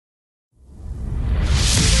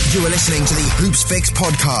You are listening to the Hoopsfix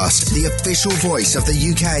Podcast, the official voice of the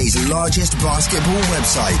UK's largest basketball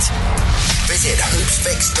website. Visit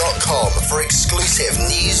hoopsfix.com for exclusive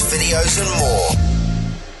news, videos and more.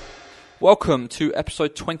 Welcome to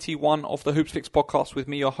episode 21 of the Hoopsfix Podcast with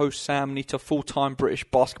me, your host Sam Nita, full-time British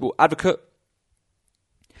basketball advocate.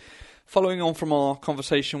 Following on from our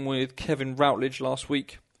conversation with Kevin Routledge last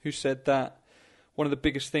week, who said that one of the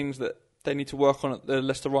biggest things that they need to work on at the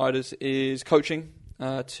Leicester Riders is coaching.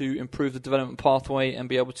 To improve the development pathway and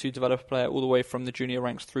be able to develop a player all the way from the junior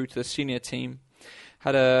ranks through to the senior team.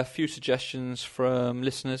 Had a few suggestions from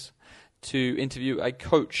listeners to interview a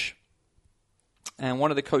coach. And one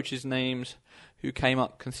of the coaches' names who came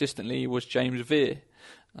up consistently was James Vear.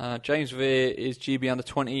 James Vear is GB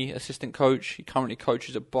Under-20 assistant coach. He currently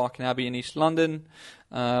coaches at Abbey in East London,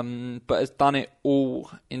 but has done it all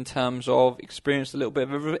in terms of experienced a little bit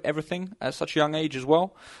of everything at such a young age as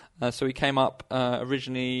well. So he came up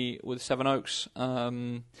originally with Sevenoaks.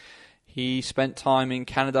 He spent time in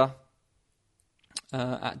Canada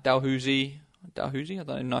at Dalhousie, I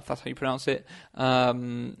don't know if that's how you pronounce it,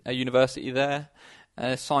 a university there.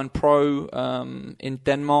 Signed pro in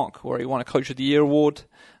Denmark, where he won a Coach of the Year award.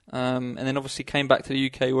 And then obviously came back to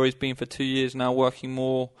the UK, where he's been for 2 years now, working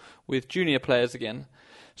more with junior players again.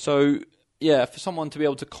 So, yeah, for someone to be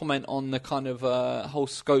able to comment on the kind of whole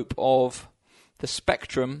scope of the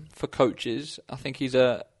spectrum for coaches, I think he's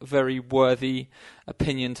a very worthy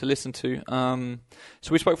opinion to listen to. So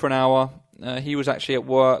we spoke for an hour. He was actually at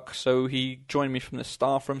work, so he joined me from the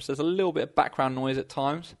staff room. So there's a little bit of background noise at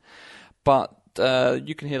times, but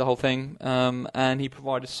you can hear the whole thing. And he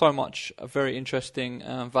provided so much very interesting,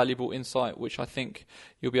 valuable insight, which I think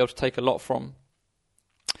you'll be able to take a lot from.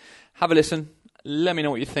 Have a listen. Let me know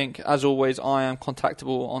what you think. As always, I am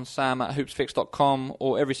contactable on sam@hoopsfix.com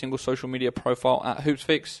or every single social media profile at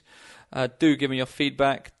Hoopsfix. Do give me your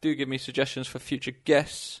feedback. Do give me suggestions for future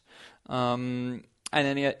guests and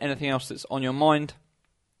anything else that's on your mind.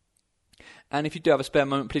 And if you do have a spare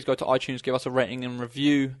moment, please go to iTunes, give us a rating and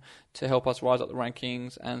review to help us rise up the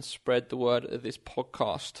rankings and spread the word of this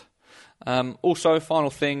podcast. Also, final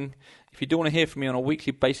thing, if you do want to hear from me on a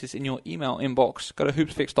weekly basis in your email inbox, go to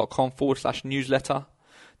hoopsfix.com/newsletter.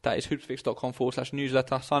 That is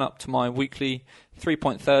hoopsfix.com/newsletter. Sign up to my weekly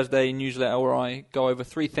 3-Point Thursday newsletter, where I go over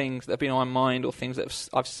 3 things that have been on my mind or things that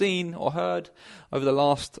I've seen or heard over the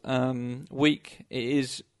last week. It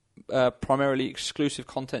is primarily exclusive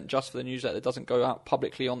content just for the newsletter that doesn't go out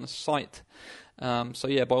publicly on the site. So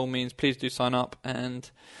yeah, by all means, please do sign up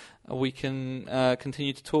and we can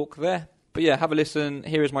continue to talk there. But yeah, have a listen.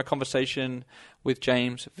 Here is my conversation with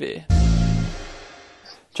James Vear.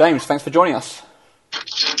 James, thanks for joining us.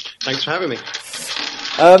 Thanks for having me.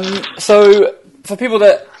 So for people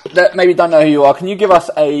that maybe don't know who you are, can you give us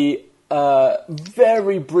a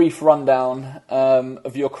very brief rundown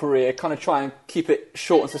of your career? Kind of try and keep it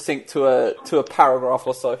short and succinct to a paragraph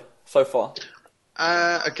or so far.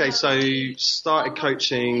 Okay, so started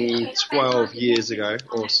coaching 12 years ago,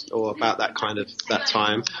 or about that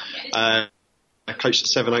time. I coached the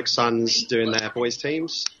Sevenoaks Suns doing their boys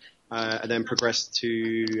teams, and then progressed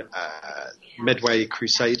to Medway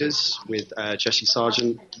Crusaders with Jesse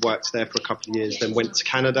Sargent. Worked there for a couple of years, then went to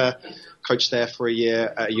Canada, coached there for a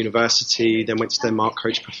year at a university, then went to Denmark,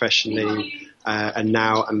 coached professionally, and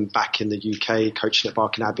now I'm back in the UK coaching at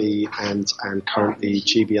Abbey and currently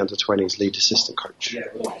GB Under-20s lead assistant coach.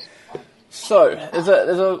 So there's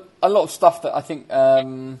a lot of stuff that I think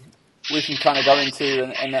we can kind of go into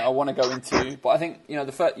and that I want to go into, but I think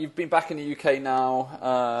you've been back in the UK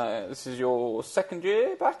now. This is your second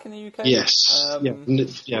year back in the UK. Yes,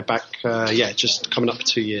 back. Just coming up for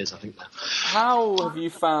 2 years, I think. How have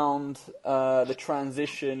you found the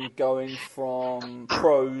transition going from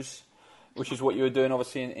pros, which is what you were doing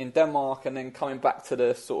obviously in Denmark, and then coming back to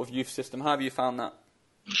the sort of youth system? How have you found that?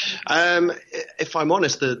 If I'm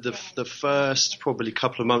honest, the first probably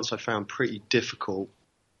couple of months I found pretty difficult.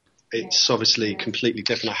 It's obviously completely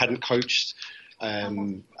different. I hadn't coached,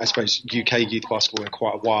 I suppose, UK youth basketball in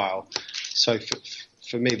quite a while. So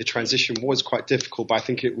for me, the transition was quite difficult, but I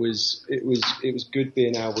think it was good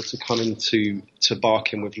being able to come into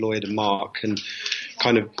Barking with Lloyd and Mark and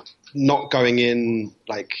kind of not going in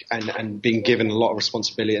and being given a lot of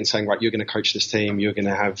responsibility and saying, right, you're going to coach this team, you're going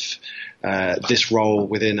to have this role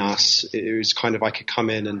within us. It was kind of I could come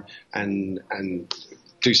in and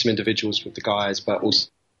do some individuals with the guys, but also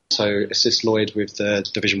assist Lloyd with the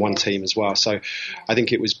Division 1 team as well. So I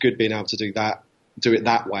think it was good being able to do it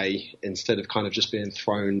that way instead of kind of just being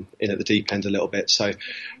thrown in at the deep end a little bit. So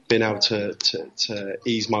being able to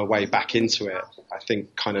ease my way back into it, I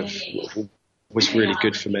think kind of was really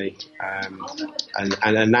good for me.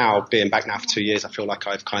 And now, being back now for 2 years, I feel like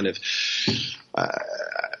I've kind of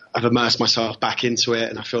I've immersed myself back into it,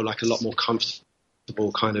 and I feel like a lot more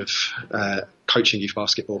comfortable kind of coaching youth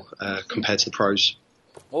basketball compared to the pros.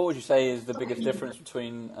 What would you say is the biggest difference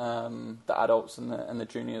between the adults and the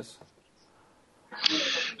juniors?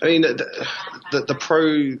 I mean, the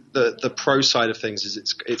pro side of things is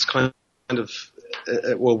it's kind of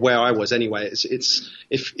well, where I was anyway. It's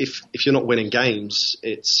if you're not winning games,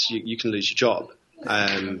 you can lose your job,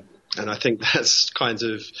 and I think that's kind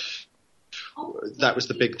of. That was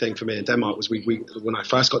the big thing for me in Denmark. Was we when I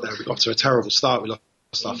first got there, we got to a terrible start. We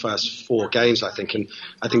lost our first 4 games, I think, and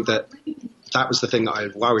I think that was the thing that I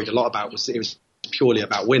worried a lot about. Was it was purely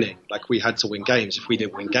about winning. Like, we had to win games. If we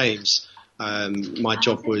didn't win games, my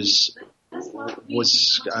job was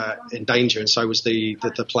in danger, and so was the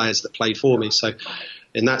players that played for me. So,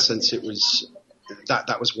 in that sense, it was.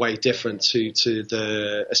 That was way different to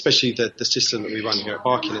especially the system that we run here at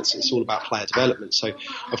Barking. It's all about player development. So,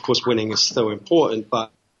 of course, winning is still important,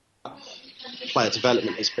 but player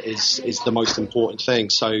development is the most important thing.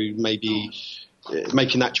 So maybe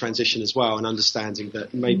making that transition as well, and understanding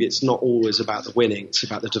that maybe it's not always about the winning, it's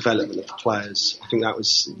about the development of the players. I think that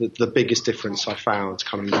was the biggest difference I found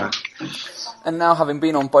coming back. And now, having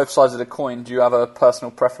been on both sides of the coin, do you have a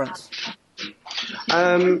personal preference?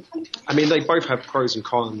 I mean, they both have pros and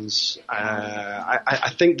cons.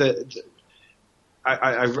 I think that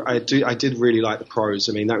I did really like the pros.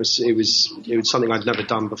 I mean, it was something I'd never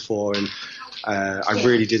done before, and I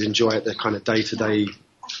really did enjoy it. The kind of day-to-day,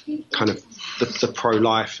 kind of the pro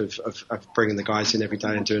life of bringing the guys in every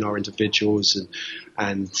day and doing our individuals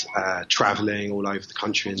and travelling all over the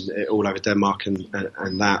country and all over Denmark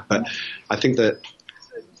and that. But I think that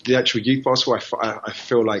the actual youth basketball, I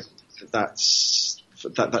feel like that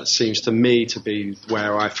seems to me to be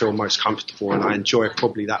where I feel most comfortable, and I enjoy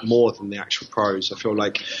probably that more than the actual pros. I feel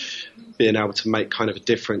like being able to make kind of a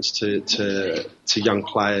difference to young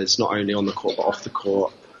players, not only on the court but off the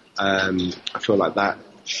court. I feel like that,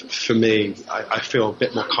 for me, I feel a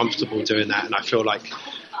bit more comfortable doing that, and I feel like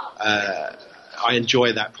I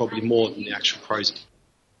enjoy that probably more than the actual pros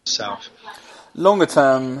itself. Longer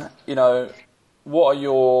term, what are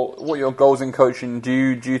your goals in coaching? Do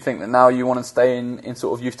you think that now you want to stay in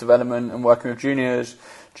sort of youth development and working with juniors?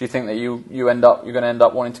 Do you think that you're going to end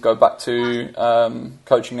up wanting to go back to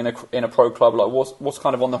coaching in a pro club? Like, what's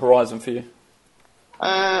kind of on the horizon for you?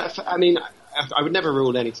 I mean, I would never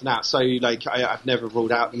rule anything out. So, like, I've never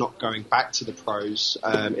ruled out not going back to the pros.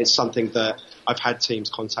 It's something that I've had teams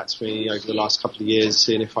contact me over the last couple of years,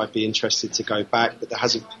 seeing if I'd be interested to go back, but there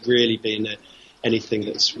hasn't really been anything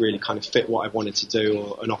that's really kind of fit what I wanted to do,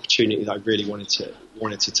 or an opportunity that I really wanted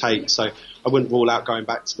to take. So I wouldn't rule out going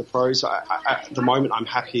back to the pros. At the moment, I'm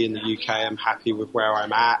happy in the UK. I'm happy with where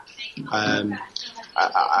I'm at.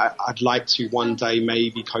 I'd like to one day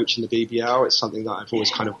maybe coach in the BBL. It's something that I've always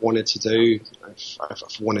kind of wanted to do. I've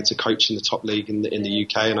wanted to coach in the top league in the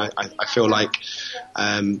UK, and I feel like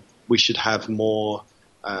we should have more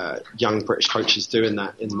young British coaches doing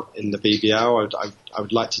that in the BBL. I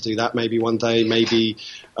would like to do that maybe one day, maybe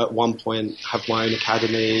at one point have my own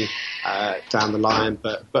academy down the line,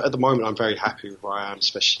 but at the moment I'm very happy with where I am,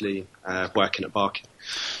 especially working at Barking.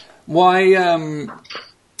 Why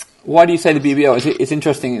do you say the BBL? It's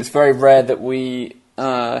interesting. It's very rare that we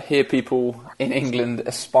hear people in England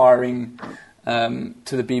aspiring to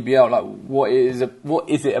the BBL. Like, what is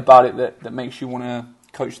it about it that makes you want to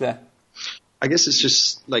coach there? I guess it's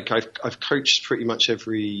just like I've coached pretty much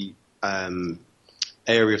every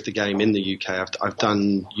area of the game in the UK. I've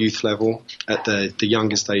done youth level at the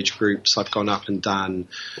youngest age groups. I've gone up and done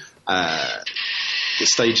the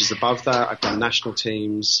stages above that. I've done national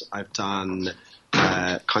teams. I've done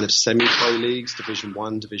kind of semi-pro leagues, Division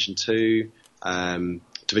 1, Division 2,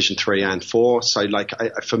 Division 3 and 4. So like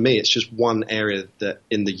for me, it's just one area that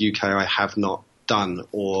in the UK I have not done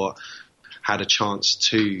or had a chance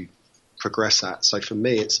to progress at. So for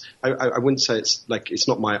me, I wouldn't say it's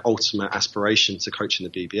not my ultimate aspiration to coach in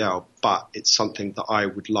the BBL, but it's something that I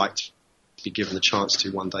would like to be given the chance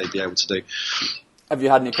to one day be able to do. Have you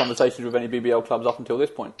had any conversations with any BBL clubs up until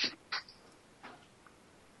this point?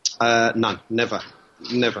 None, never.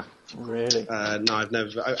 Really? No, I've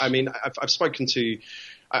never. I mean, I've spoken to.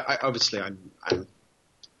 Obviously,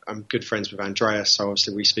 I'm good friends with Andreas, so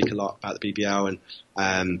obviously we speak a lot about the BBL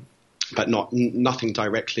and. But nothing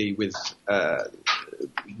directly with a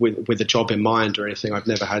job in mind or anything. I've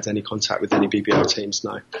never had any contact with any BBL teams.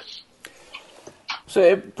 No. So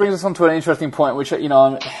it brings us on to an interesting point, which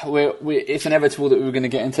it's inevitable that we're going to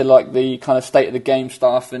get into like the kind of state of the game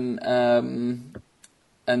stuff and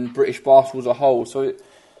and British basketball as a whole. So,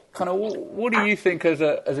 kind of, what do you think as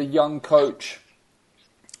a young coach?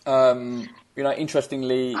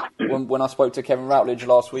 Interestingly, when I spoke to Kevin Routledge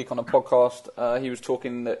last week on a podcast, he was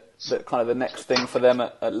talking that kind of the next thing for them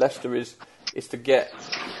at Leicester is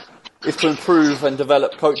to improve and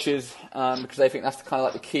develop coaches, because they think that's kind of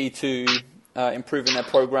like the key to improving their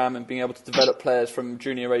program and being able to develop players from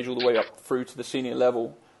junior age all the way up through to the senior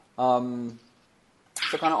level.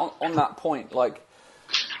 So kind of on that point, like,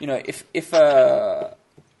 if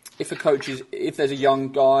a coach if there's a young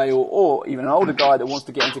guy or even an older guy that wants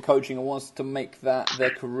to get into coaching and wants to make that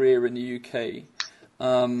their career in the UK,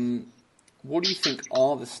 what do you think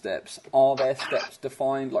are the steps? Are there steps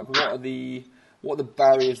defined? Like, what are the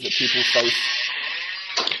barriers that people face?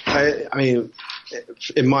 I mean,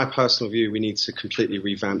 in my personal view, we need to completely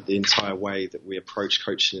revamp the entire way that we approach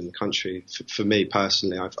coaching in the country. For me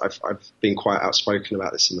personally, I've been quite outspoken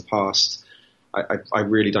about this in the past. I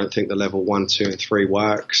really don't think the level 1, 2 and 3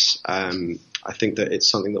 works. I think that it's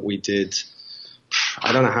something that we did,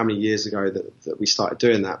 I don't know how many years ago that we started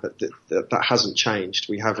doing that, but that hasn't changed.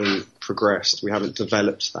 We haven't progressed. We haven't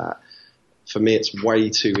developed that. For me, it's way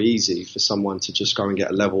too easy for someone to just go and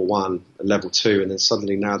get a level 1, a level 2, and then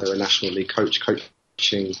suddenly now they're a National League coach,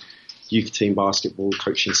 coaching youth team basketball,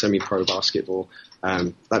 coaching semi-pro basketball.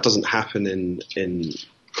 That doesn't happen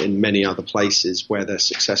in many other places where they're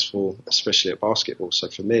successful, especially at basketball. So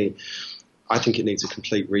for me, I think it needs a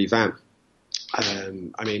complete revamp.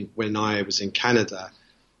 I mean, when I was in Canada,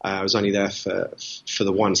 I was only there for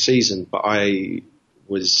the one season, but I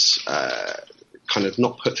was kind of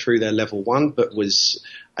not put through their level 1, but was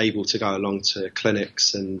able to go along to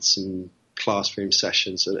clinics and some classroom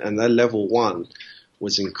sessions, and their level 1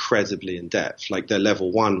 was incredibly in depth. Like, their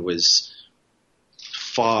level 1 was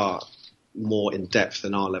far more in depth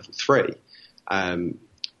than our level 3.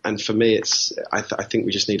 And for me, I think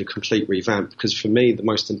we just need a complete revamp, because for me, the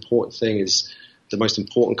most important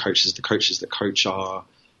coaches are the coaches that coach our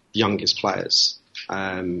youngest players.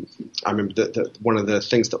 I remember that one of the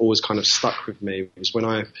things that always kind of stuck with me was when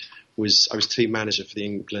I was team manager for the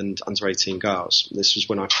England under-18 girls. This was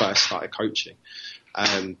when I first started coaching.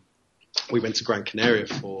 We went to Gran Canaria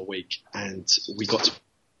for a week, and we got to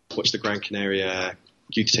watch the Gran Canaria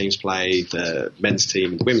youth teams play, the men's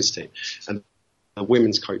team and the women's team. And a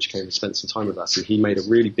women's coach came and spent some time with us, and he made a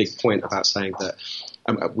really big point about saying that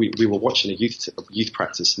we were watching a youth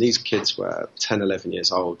practice, and these kids were 10, 11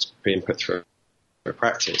 years old being put through a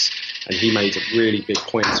practice, and he made a really big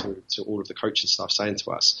point to all of the coaching staff, saying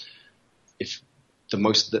to us, if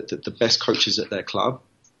the best coaches at their club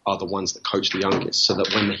are the ones that coach the youngest, so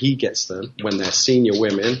that when he gets them, when they're senior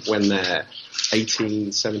women, when they're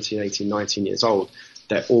 18, 17, 18, 19 years old,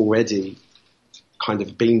 they're already kind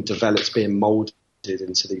of being developed, being molded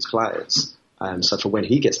into these players. So for when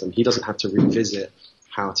he gets them, he doesn't have to revisit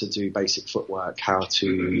how to do basic footwork, how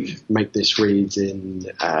to make this read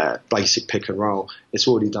in basic pick and roll. It's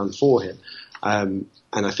already done for him. And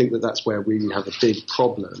I think that's where we have a big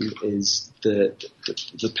problem, is the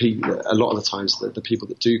people, a lot of the times the people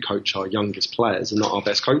that do coach our youngest players are not our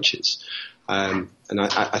best coaches. And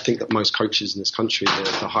I think that most coaches in this country,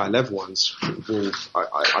 the higher level ones,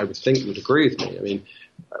 I would think would agree with me. I mean,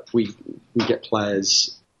 we get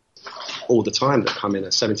players all the time that come in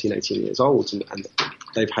at 17, 18 years old, and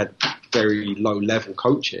they've had very low level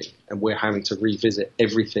coaching, and we're having to revisit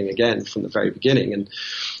everything again from the very beginning. And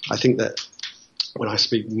I think that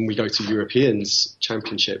when we go to Europeans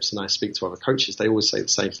championships and I speak to other coaches, they always say the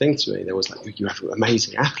same thing to me. They're always like, you have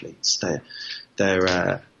amazing athletes.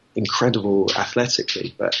 They're incredible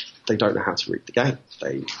athletically, but they don't know how to read the game.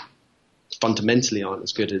 They fundamentally aren't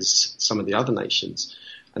as good as some of the other nations.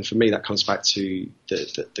 And for me, that comes back to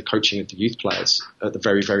the coaching of the youth players at the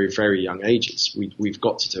very, very, very young ages. We've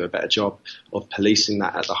got to do a better job of policing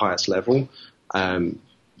that at the highest level,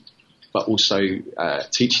 but also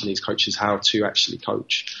teaching these coaches how to actually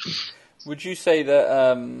coach. Would you say that,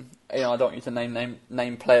 I don't want you to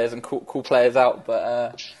name players and call players out,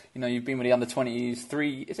 but you've been with the under-20s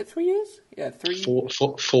 3 years? Yeah, 3?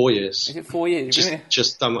 4 years. Is it 4 years?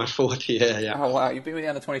 Just done my 4th year, yeah. Oh, wow. You've been with the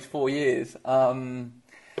under-20s 4 years.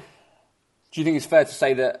 Do you think it's fair to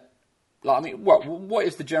say that, what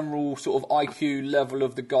is the general sort of IQ level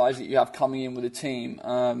of the guys that you have coming in with the team?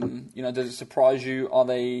 Does it surprise you? Are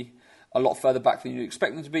they a lot further back than you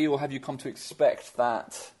expect them to be, or have you come to expect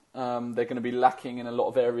that they're going to be lacking in a lot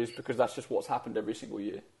of areas because that's just what's happened every single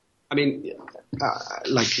year? I mean,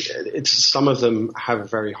 some of them have a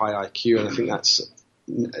very high IQ, and I think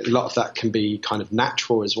a lot of that can be kind of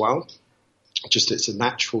natural as well. Just it's a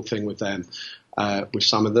natural thing with them. with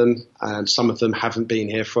some of them, and some of them haven't been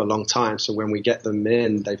here for a long time. So when we get them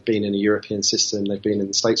in, they've been in a European system, they've been in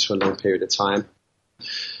the States for a long period of time.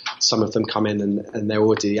 Some of them come in and they're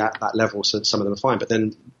already at that level, so some of them are fine. But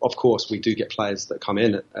then, of course, we do get players that come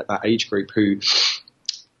in at that age group who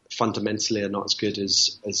fundamentally are not as good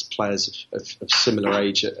as players of similar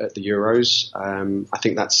age at the Euros. I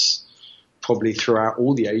think that's probably throughout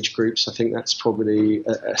all the age groups. I think that's probably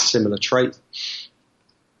a similar trait.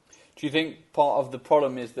 Do you think part of the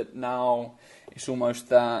problem is that now it's almost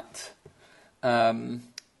that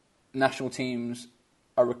national teams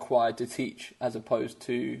are required to teach as opposed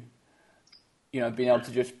to, being able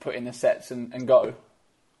to just put in the sets and go?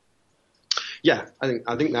 Yeah, I think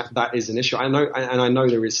that is an issue. I know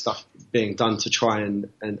there is stuff being done to try and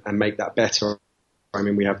make that better. I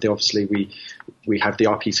mean, we have the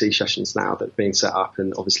RPC sessions now that are being set up,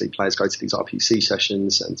 and obviously players go to these RPC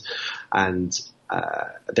sessions and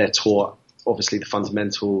they're taught obviously the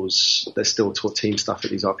fundamentals. They're still taught team stuff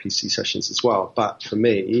at these RPC sessions as well. But for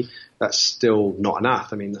me, that's still not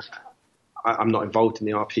enough. I mean, I'm not involved in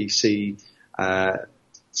the RPC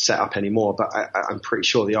set up anymore, but I'm pretty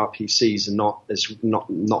sure the RPCs are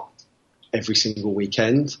not every single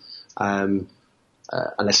weekend.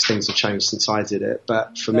 Unless things have changed since I did it,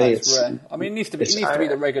 but for me, it's rare. I mean, it needs to be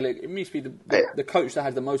the regular. It needs to be the coach that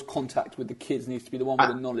has the most contact with the kids needs to be the one with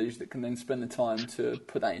the knowledge that can then spend the time to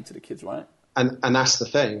put that into the kids, right? And that's the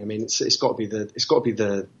thing. I mean, it's got to be the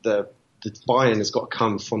buy-in has got to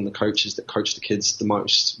come from the coaches that coach the kids the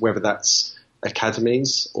most, whether that's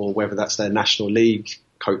academies or whether that's their national league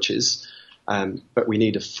coaches. But we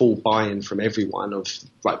need a full buy-in from everyone of,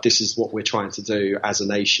 like, this is what we're trying to do as a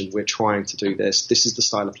nation. We're trying to do this. This is the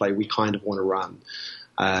style of play we kind of want to run.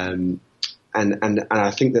 And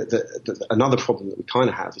I think that another problem that we kind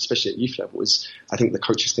of have, especially at youth level, is I think the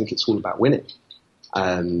coaches think it's all about winning.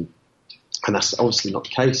 And that's obviously not the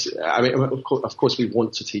case. I mean, of course we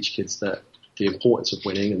want to teach kids that the importance of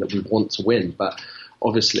winning and that we want to win, but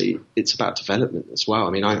obviously it's about development as well. I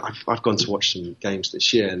mean, I've gone to watch some games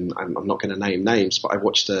this year, and I'm not going to name names, but I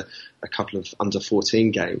watched a couple of under 14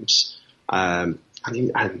 games, and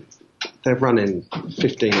they're running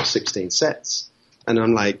 15 or 16 sets, and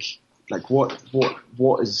I'm like what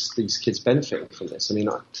is these kids benefiting from this? I mean,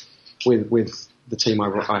 with the team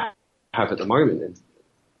I have at the moment,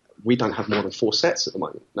 we don't have more than 4 sets at the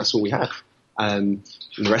moment. That's all we have. And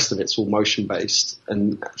the rest of it's all motion based.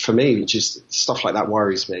 And for me, just stuff like that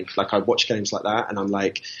worries me. Like, I watch games like that and I'm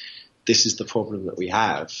like, this is the problem that we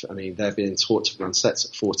have. I mean, they're being taught to run sets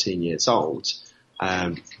at 14 years old.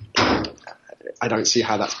 I don't see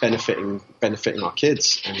how that's benefiting our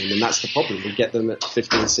kids. I mean, and that's the problem. We get them at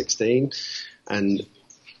 15, 16 and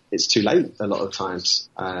it's too late a lot of times.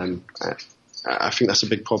 I think that's a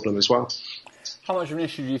big problem as well. How much of an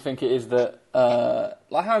issue do you think it is that,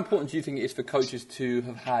 how important do you think it is for coaches to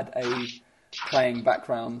have had a playing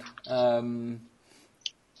background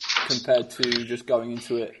compared to just going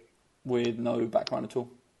into it with no background at all?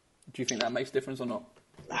 Do you think that makes a difference or not?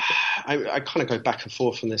 I kind of go back and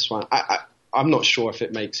forth on this one. I'm not sure if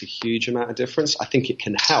it makes a huge amount of difference. I think it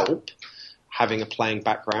can help having a playing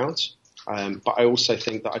background. But I also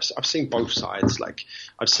think that I've seen both sides. Like,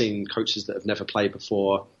 I've seen coaches that have never played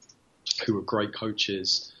before who are great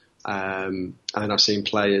coaches, and then I've seen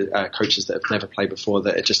coaches that have never played before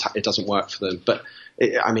that it doesn't work for them. But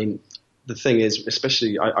the thing is,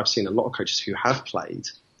 especially I've seen a lot of coaches who have played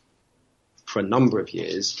for a number of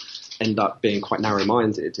years end up being quite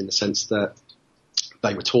narrow-minded in the sense that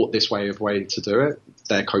they were taught this way to do it.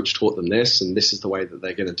 Their coach taught them this, and this is the way that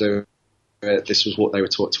they're going to do it. This was what they were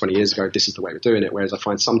taught 20 years ago. This is the way we're doing it. Whereas I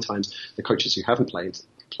find sometimes the coaches who haven't played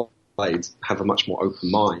have a much more open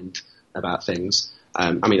mind about things.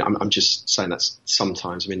 I'm just saying that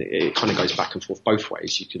sometimes. I mean, it kind of goes back and forth both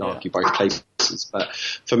ways. You could argue both cases, but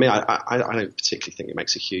for me, I don't particularly think it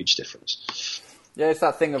makes a huge difference. Yeah, it's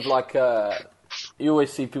that thing of like you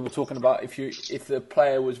always see people talking about if the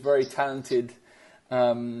player was very talented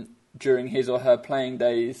during his or her playing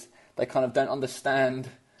days, they kind of don't understand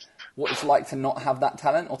what it's like to not have that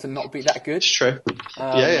talent or to not be that good. It's true.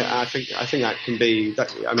 I think that can be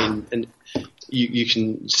that. I mean, and you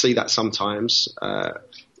can see that sometimes.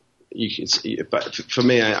 You can see, but for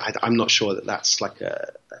me, I'm not sure that that's like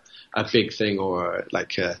a big thing or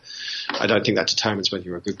like I don't think that determines whether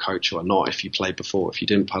you're a good coach or not. If you played before, if you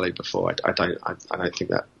didn't play before, I don't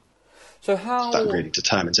think that. So that really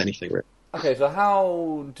determines anything, really. Okay, so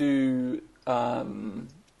how do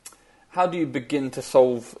you begin to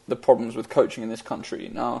solve the problems with coaching in this country?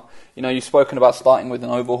 Now, you've spoken about starting with an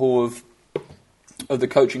overhaul of the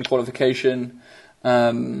coaching qualification,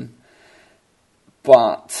 but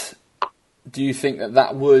do you think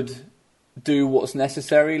that would do what's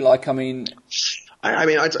necessary? Like, I mean,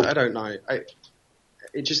 I don't know. For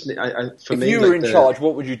if me, you were in charge,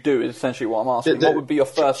 what would you do? Is essentially what I'm asking. What would be your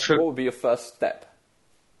first? What would be your first step?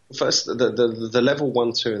 First, the level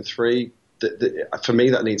 1, 2, and 3. For me,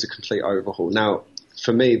 that needs a complete overhaul. Now,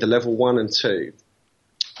 for me, the level 1 and 2,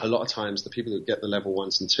 a lot of times the people that get the level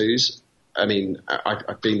 1s and 2s, I mean,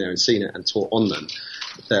 I've been there and seen it and taught on them.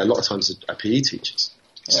 They're a lot of times are PE teachers.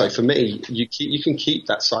 Yeah. So for me, you can keep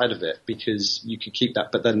that side of it, because you can keep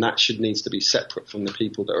that, but then that needs to be separate from the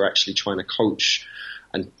people that are actually trying to coach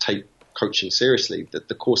and take coaching seriously. That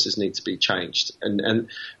the courses need to be changed, and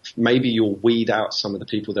maybe you'll weed out some of the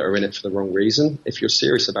people that are in it for the wrong reason. If you're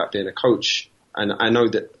serious about being a coach, and I know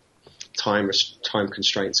that time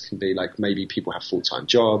constraints can be like, maybe people have full-time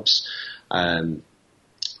jobs, and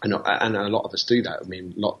a lot of us do that. I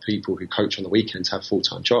mean, a lot of people who coach on the weekends have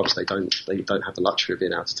full-time jobs. They don't have the luxury of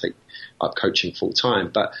being able to take up coaching full-time.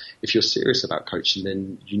 But if you're serious about coaching,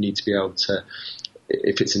 then you need to be able to,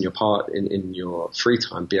 if it's in your free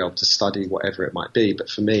time, be able to study whatever it might be. But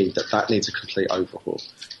for me, that needs a complete overhaul.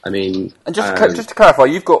 I mean, and just to clarify,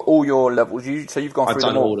 you've got all your levels. So you've gone through I've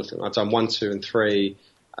done all of them. I've done 1, 2, and 3,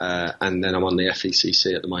 and then I'm on the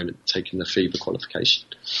FECC at the moment, taking the FIBA qualification.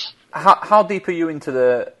 How deep are you into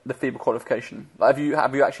the FIBA qualification? Like,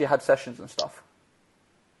 have you actually had sessions and stuff?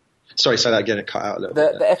 Sorry, say that again. It cut out a little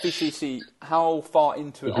bit. The FECC. How far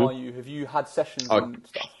into it are you? Have you had sessions and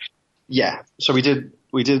stuff? Yeah. So we did.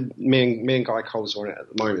 Me and Guy Cole's on it at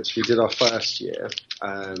the moment. So we did our first year.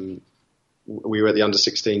 We were at the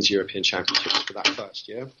under-16s European Championships for that first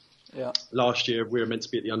year. Yeah. Last year we were meant to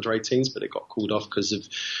be at the under-18s, but it got called off because of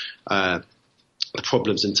the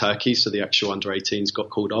problems in Turkey, so the actual under-18s got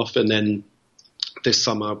called off, and then this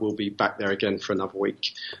summer we'll be back there again for another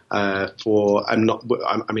week. I'm not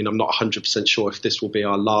 100% sure if this will be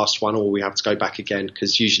our last one or we have to go back again,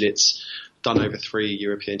 because usually it's done over 3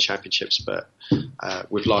 European Championships, but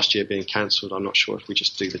with last year being cancelled, I'm not sure if we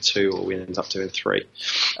just do the 2 or we end up doing 3.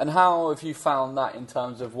 And how have you found that in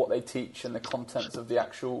terms of what they teach and the contents of the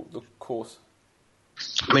course?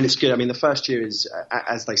 I mean, it's good. I mean, the first year is,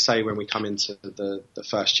 as they say when we come into the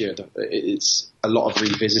first year, it's a lot of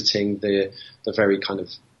revisiting the very kind of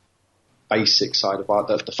basic side of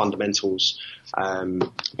the fundamentals.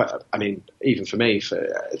 But I mean, even for me, for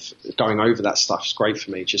going over that stuff is great for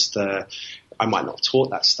me. Just I might not have taught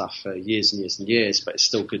that stuff for years and years and years, but it's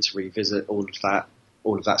still good to revisit all of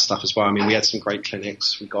that stuff as well. I mean, we had some great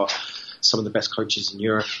clinics. We got some of the best coaches in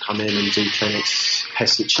Europe come in and do clinics.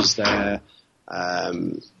 Pesic is there.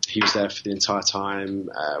 He was there for the entire time.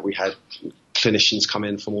 We had clinicians come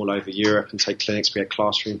in from all over Europe and take clinics. We had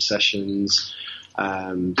classroom sessions.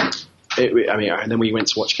 And then we went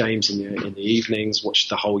to watch games in the evenings, watched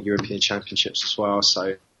the whole European Championships as well.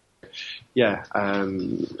 So, it's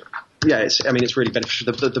really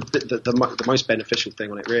beneficial. The most beneficial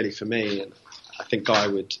thing on it, really, for me, and I think Guy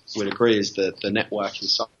would agree, is the networking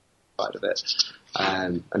side of it.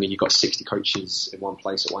 You've got 60 coaches in one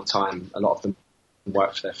place at one time. A lot of them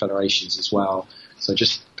work for their federations as well. So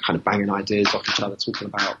just kind of banging ideas off each other, talking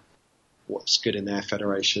about what's good in their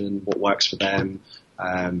federation, what works for them.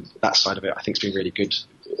 That side of it, I think, has been really good.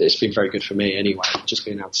 It's been very good for me anyway, just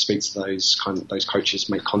being able to speak to those coaches,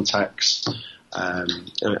 make contacts.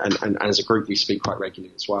 And as a group, we speak quite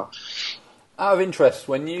regularly as well. Out of interest,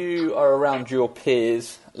 when you are around your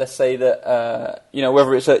peers, let's say that,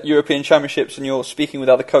 whether it's at European Championships and you're speaking with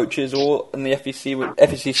other coaches, or in the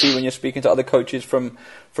FECC when you're speaking to other coaches from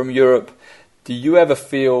Europe, do you ever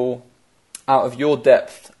feel out of your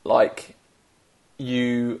depth like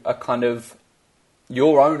you are kind of,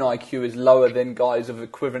 your own IQ is lower than guys of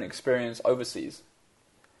equivalent experience overseas?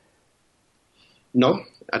 No,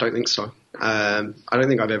 I don't think so. I don't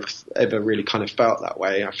think I've ever really kind of felt that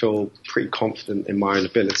way. I feel pretty confident in my own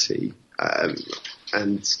ability. I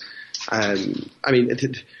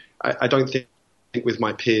don't think with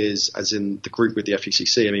my peers, as in the group with the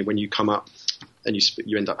FECC, I mean, when you come up and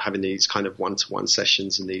you end up having these kind of one-to-one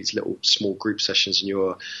sessions and these little small group sessions, and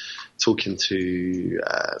you're talking to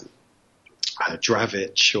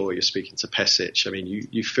Dravic, or you're speaking to Pesic, I mean,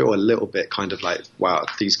 you feel a little bit kind of like, wow,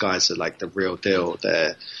 these guys are like the real deal.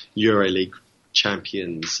 They're EuroLeague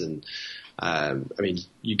champions, and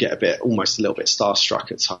you get almost a little bit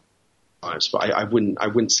starstruck at times. But I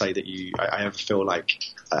wouldn't say that I ever feel like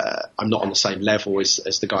I'm not on the same level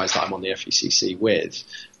as the guys that I'm on the FECC with.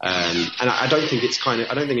 And I don't think it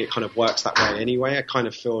kind of works that way anyway. I kind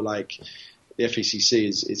of feel like the FECC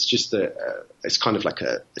is just it's kind of like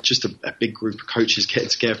a big group of coaches getting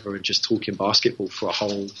together and just talking basketball for a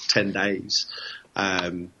whole 10 days.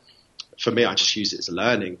 For me, I just use it as a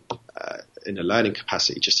learning in a learning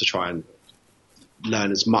capacity, just to try and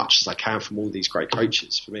learn as much as I can from all these great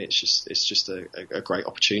coaches. For me, it's just a great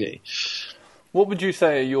opportunity. What would you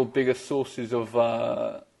say are your biggest sources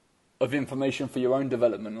of information for your own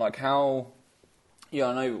development? Like how, I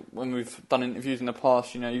know when we've done interviews in the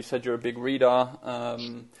past, you said you're a big reader,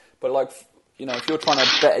 but like, if you're trying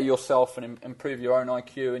to better yourself and improve your own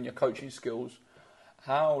IQ and your coaching skills,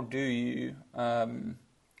 how do you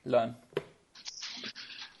learn?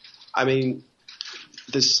 I mean,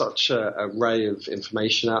 there's such an array of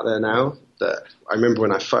information out there now that I remember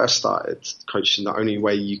when I first started coaching, the only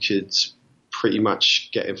way you could pretty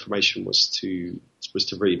much get information was to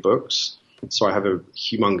read books. So I have a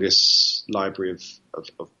humongous library of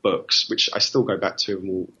books, which I still go back to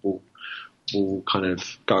and we'll kind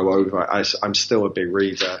of go over. I'm still a big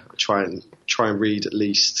reader. I try and read at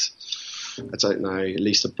least, at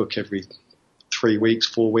least a book every 3 weeks,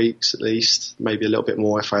 4 weeks at least, maybe a little bit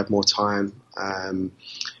more if I have more time.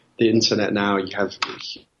 The internet now, you have a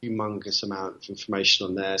humongous amount of information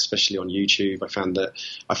on there, especially on YouTube. I find that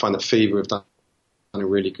FIBA have done a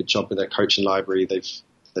really good job with their coaching library.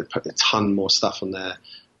 They've put a ton more stuff on there.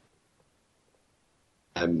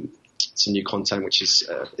 Some new content, which is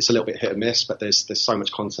it's a little bit hit and miss, but there's so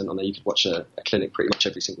much content on there. You could watch a clinic pretty much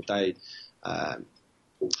every single day, and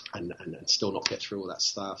still not get through all that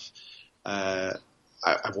stuff.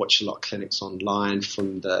 I've watched a lot of clinics online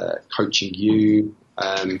from the Coaching U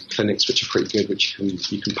clinics, which are pretty good, which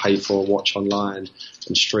you can pay for and watch online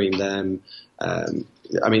and stream them.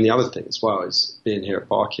 I mean, the other thing as well is being here at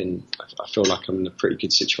Barking, I feel like I'm in a pretty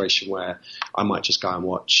good situation where I might just go and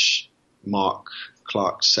watch Mark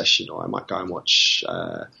Clark's session, or I might go and watch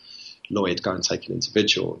Lloyd go and take an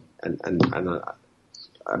individual, and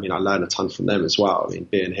I mean, I learn a ton from them as well. I mean,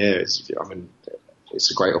 being here it's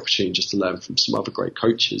a great opportunity just to learn from some other great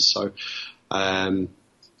coaches. So, I mean,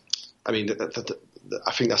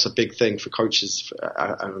 I think that's a big thing for coaches.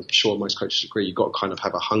 I'm sure most coaches agree. You've got to kind of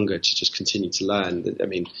have a hunger to just continue to learn. I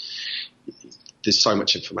mean, there's so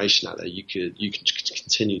much information out there. You can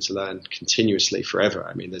continue to learn continuously forever.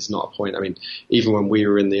 I mean, there's not a point. I mean, even when we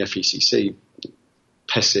were in the FECC,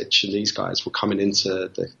 Pesic and these guys were coming into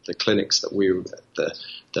the clinics that we were,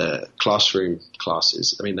 the classroom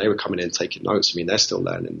classes. I mean, they were coming in taking notes. I mean, they're still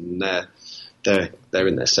learning. And they're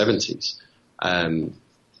in their 70s.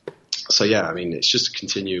 So yeah, I mean, it's just a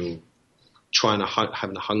continual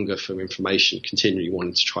having a hunger for information, continually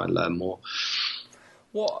wanting to try and learn more.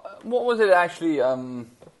 What was it that actually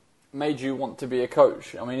made you want to be a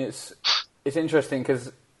coach? I mean, it's interesting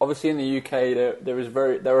because obviously in the UK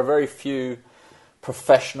there are very few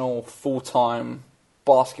professional full-time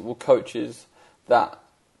basketball coaches that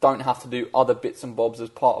don't have to do other bits and bobs as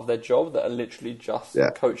part of their job, that are literally just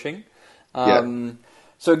coaching.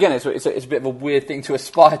 So again, it's a bit of a weird thing to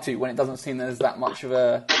aspire to when it doesn't seem there's that much of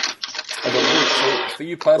a route. So for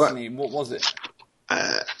you personally, what was it?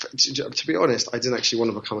 To be honest, I didn't actually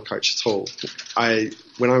want to become a coach at all.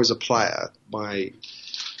 When I was a player, my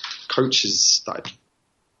coaches that I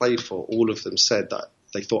played for, all of them said that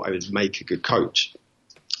they thought I would make a good coach.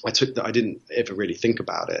 I didn't ever really think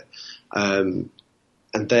about it. And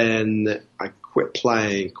then I quit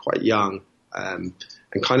playing quite young, and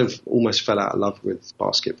kind of almost fell out of love with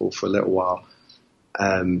basketball for a little while.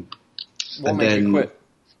 What made you quit?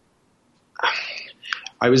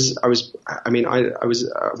 I went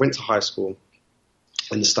to high school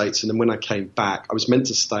in the States, and then when I came back, I was meant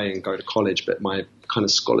to stay and go to college, but my kind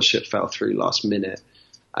of scholarship fell through last minute.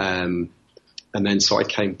 And then so I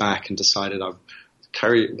came back and decided I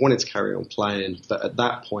wanted to carry on playing, but at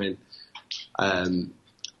that point,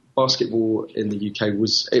 basketball in the UK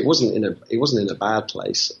wasn't in a bad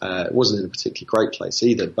place. It wasn't in a particularly great place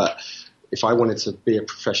either. But if I wanted to be a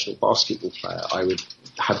professional basketball player, I would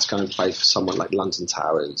have to go and play for someone like London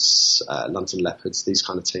Towers, London Leopards, these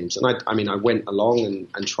kind of teams. And I went along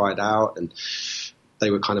and tried out, and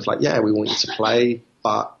they were kind of like, yeah, we want you to play,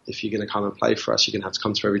 but if you're going to come and play for us, you're going to have to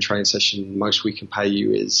come to every training session. Most we can pay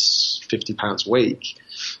you is £50 a week.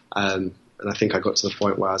 And I think I got to the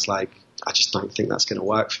point where I was like, I just don't think that's going to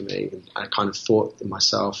work for me. And I kind of thought to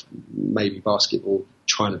myself, maybe basketball,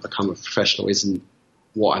 trying to become a professional isn't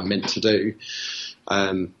what I'm meant to do.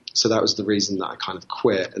 So that was the reason that I kind of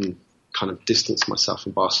quit and kind of distanced myself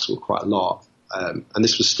from basketball quite a lot. And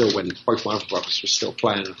this was still when both my other brothers were still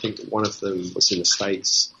playing. I think one of them was in the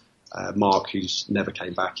States, Mark, who's never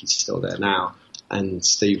came back, he's still there now, and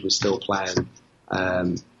Steve was still playing,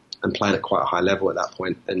 and playing at quite a high level at that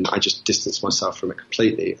point, and I just distanced myself from it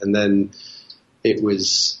completely. And then it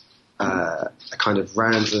was a kind of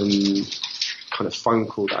random kind of phone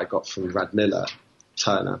call that I got from Rad Miller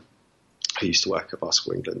Turner, who used to work at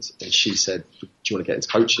Basketball England, and she said, "Do you want to get into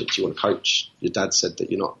coaching? Do you want to coach? Your dad said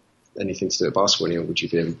that you're not anything to do with basketball anymore. Would you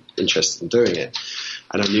be interested in doing it?"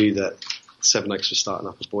 And I knew that Seven Oaks was starting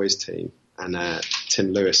up a boys team, and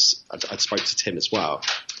Tim Lewis, I'd spoke to Tim as well,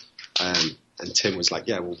 and Tim was like,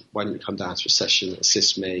 "Yeah, well, why don't you come down to a session,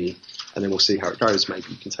 assist me, and then we'll see how it goes. Maybe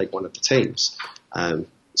you can take one of the teams."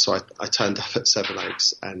 So I turned up at Seven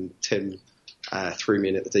Oaks, and Tim threw me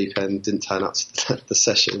in at the deep end, didn't turn up to the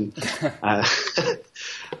session.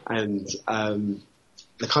 And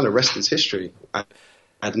the kind of rest is history. I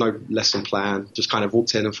had no lesson plan, just kind of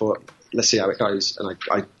walked in and thought, let's see how it goes. And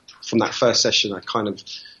I from that first session, I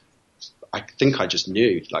think I just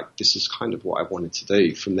knew, like, this is kind of what I wanted to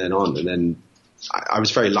do from then on. And then I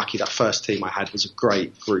was very lucky. That first team I had was a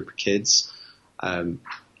great group of kids, who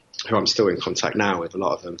I'm still in contact now with, a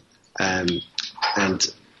lot of them. And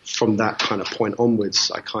from that kind of point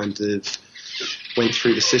onwards, I kind of went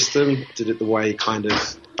through the system, did it the way kind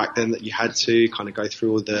of back then that you had to, kind of go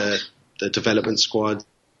through all the development squad,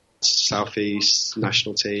 Southeast,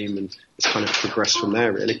 national team, and it's kind of progressed from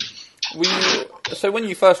there, really. So when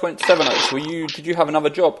you first went to Seven Oaks, did you have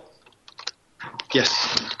another job? Yes.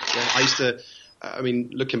 Yeah, I used to,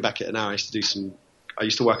 looking back at it now, I used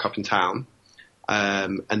to work up in town.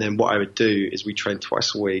 And then what I would do is we trained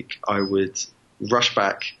twice a week. I would rush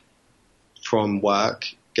back from work,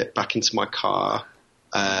 get back into my car,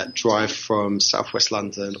 drive from southwest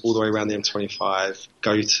London all the way around the M25,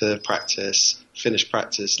 go to practice, finish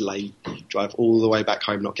practice late, drive all the way back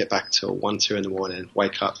home, not get back till 1, 2 in the morning,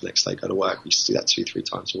 wake up, next day go to work. We used to do that 2-3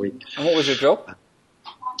 times a week. And what was your job?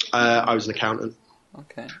 I was an accountant.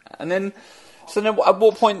 Okay. And then, at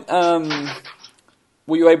what point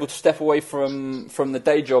were you able to step away from the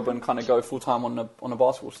day job and kind of go full time on the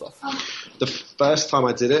basketball stuff? The first time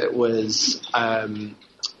I did it was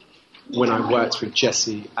when I worked with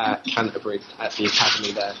Jesse at Canterbury at the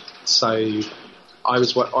academy there. So I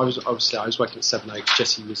was working at Seven Oaks.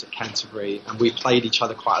 Jesse was at Canterbury, and we played each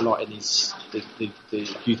other quite a lot in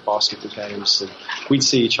the youth basketball games. And we'd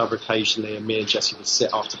see each other occasionally, and me and Jesse would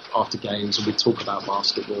sit after games and we'd talk about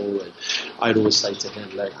basketball. And I'd always say to him,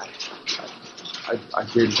 "Look, I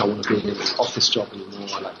really don't want to be in this office job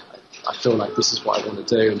anymore. I feel like this is what I want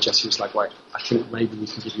to do." And Jesse was like, "Right, I think maybe we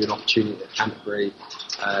can give you an opportunity at Canterbury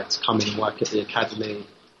to come in and work at the academy."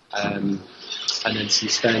 And then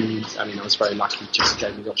since then, I was very lucky. Jesse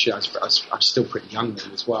gave me the opportunity. I was still pretty young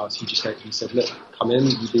then as well. So he said, "Look, come in,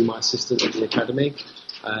 you be my assistant at the academy."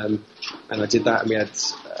 And I did that, and we had,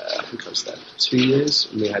 I think I was there for 2 years,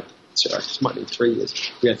 and we had, it might be 3 years.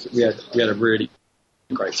 We had a really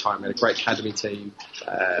great time. We had a great academy team.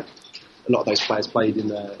 A lot of those players played in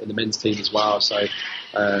the men's team as well. So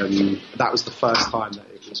that was the first time that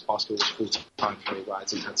basketball was full time for me, where I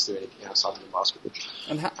didn't have to do anything outside of basketball.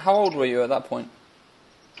 And how old were you at that point?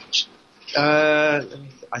 I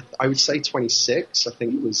would say 26. I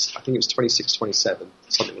think it was 26, 27,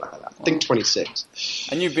 something like that. I think 26.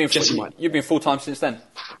 And you've been full time since then?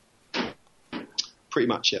 Pretty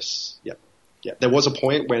much, yes. Yeah. There was a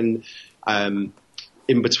point when,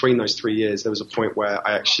 in between those 3 years, there was a point where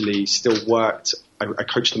I actually still worked. I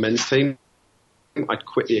coached the men's team. I'd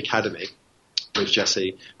quit the academy with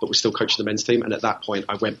Jesse, but was still coaching the men's team. And at that point,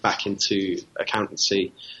 I went back into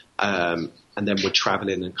accountancy, and then would travel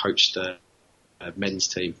in and coach the men's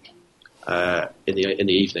team in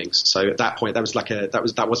the evenings. So at that point,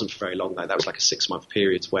 that wasn't for very long though. That was like a 6-month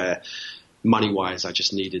period where, money-wise, I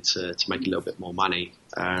just needed to make a little bit more money.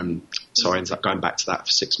 So I ended up going back to that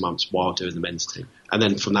for 6 months while doing the men's team. And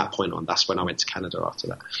then from that point on, that's when I went to Canada after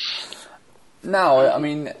that. Now,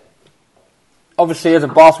 obviously as a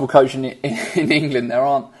basketball coach in England, there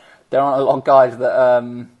aren't a lot of guys that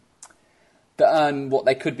earn what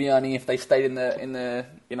they could be earning if they stayed in the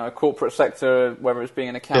corporate sector, whether it's being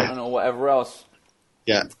an accountant or whatever else.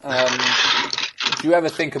 Yeah. Do you ever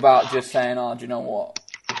think about just saying, "Oh, do you know what?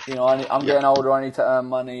 I'm getting older. I need to earn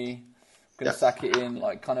money. I'm gonna sack it in."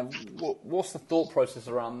 Like, kind of, what's the thought process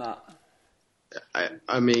around that? I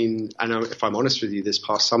know if I'm honest with you, this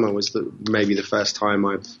past summer was maybe the first time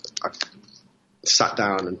I've sat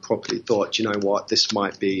down and properly thought, "You know what? This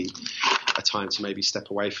might be a time to maybe step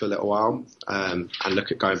away for a little while and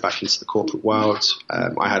look at going back into the corporate world."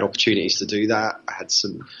 I had opportunities to do that. I had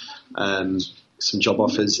some job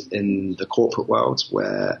offers in the corporate world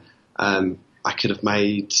where I could have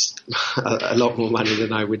made a lot more money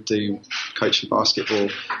than I would do coaching basketball.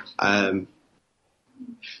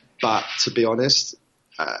 But to be honest,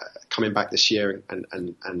 coming back this year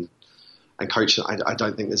and coaching, I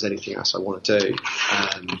don't think there's anything else I want to do.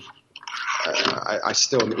 I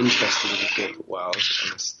still am interested in the corporate world,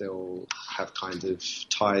 and I still have kind of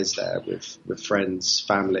ties there with friends,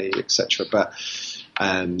 family, etc. But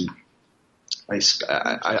I mean,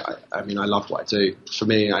 I love what I do. For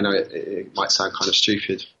me, I know it might sound kind of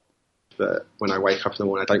stupid, but when I wake up in the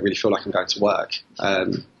morning, I don't really feel like I'm going to work.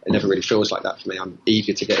 It never really feels like that for me. I'm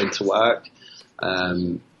eager to get into work,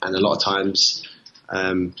 and a lot of times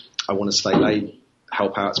I want to stay late,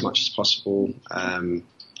 help out as much as possible.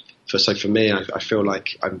 So for me, I feel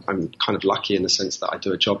like I'm kind of lucky in the sense that I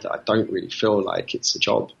do a job that I don't really feel like it's a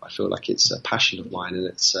job. I feel like it's a passion of mine, and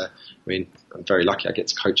I'm very lucky I get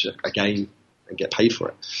to coach a game and get paid for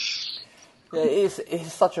it. Yeah,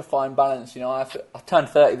 it's such a fine balance. I turned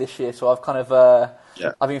 30 this year, so I've kind of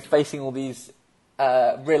I've been facing all these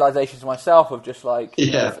realizations myself of just like,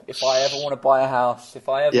 if I ever want to buy a house, if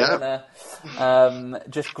I ever want to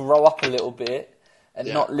just grow up a little bit and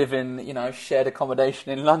not live in shared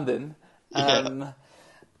accommodation in London, I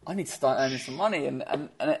need to start earning some money, and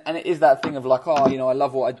it is that thing of like, I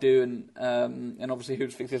love what I do, and obviously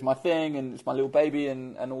Hoopsfix is my thing, and it's my little baby,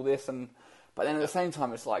 and all this, but then at the same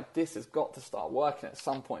time, it's like, this has got to start working at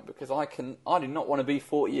some point, because I do not want to be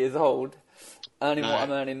 40 years old, earning what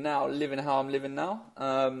I'm earning now, living how I'm living now.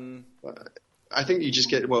 I think you just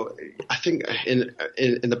get, I think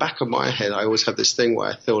in the back of my head, I always have this thing where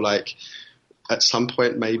I feel like at some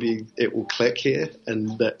point maybe it will click here,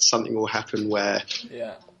 and that something will happen where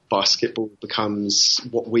basketball becomes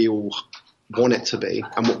what we all want it to be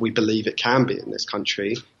and what we believe it can be in this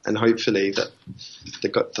country, and hopefully that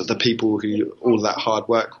the people who all that hard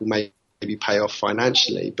work will maybe pay off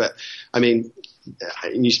financially. But I mean,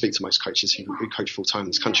 and you speak to most coaches who coach full time in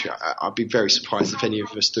this country, I'd be very surprised if any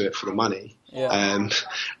of us do it for the money. I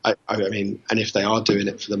mean, and if they are doing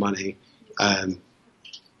it for the money,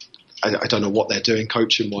 I don't know what they're doing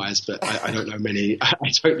coaching wise, but I don't know many.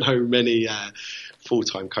 I don't know many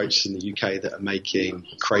full-time coaches in the UK that are making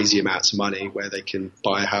crazy amounts of money where they can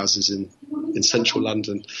buy houses in central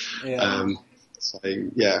London.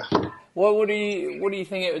 What do you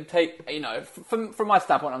think it would take? From my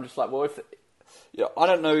standpoint, I'm just like, well, I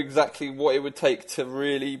don't know exactly what it would take to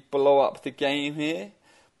really blow up the game here,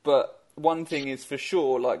 but one thing is for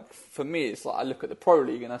sure, like for me, it's like I look at the Pro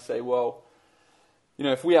League and I say, well,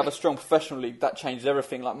 if we have a strong professional league, that changes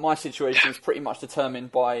everything. Like my situation is pretty much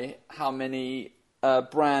determined by how many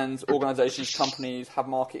brands, organisations, companies have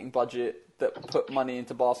marketing budget that put money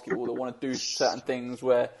into basketball, that want to do certain things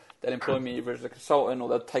where they'll employ me either as a consultant or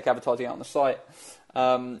they'll take advertising out on the site.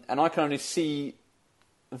 And I can only see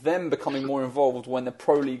them becoming more involved when the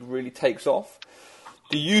Pro League really takes off.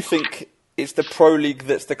 Do you think it's the Pro League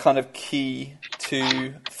that's the kind of key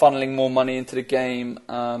to funneling more money into the game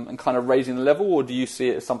and kind of raising the level, or do you see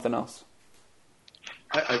it as something else?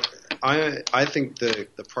 I think the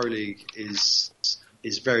Pro League is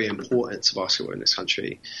very important to basketball in this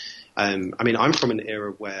country. I mean, I'm from an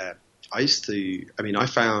era where I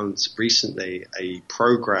found recently a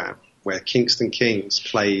program where Kingston Kings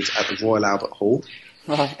played at the Royal Albert Hall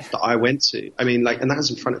that I went to. I mean, and that was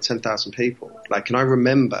in front of 10,000 people. And I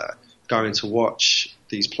remember going to watch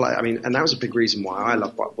these play. I mean, and that was a big reason why I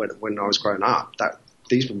loved when I was growing up.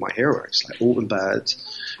 These were my heroes, like Alton Bird,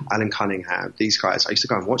 Alan Cunningham, these guys. I used to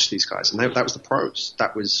go and watch these guys, and that was the pros.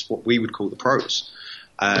 That was what we would call the pros.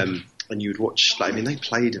 And you would watch, they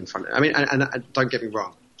played in front of, and don't get me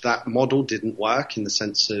wrong, that model didn't work in the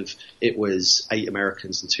sense of it was 8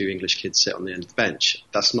 Americans and 2 English kids sit on the end of the bench.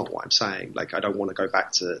 That's not what I'm saying. I don't want to go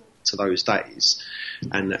back to those days.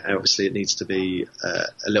 And obviously it needs to be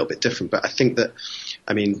a little bit different. But I think that,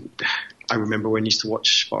 I remember when I used to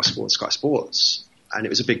watch basketball on Sky Sports, and it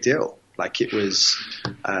was a big deal. It was,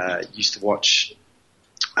 used to watch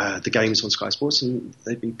the games on Sky Sports, and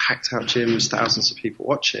they'd be packed out gyms, thousands of people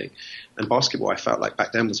watching. And basketball, I felt like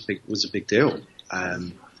back then was a big deal.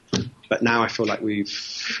 But now I feel like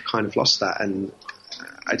we've kind of lost that, and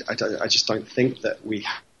I just don't think that we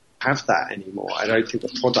have that anymore. I don't think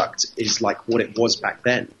the product is like what it was back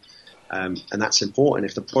then, and that's important.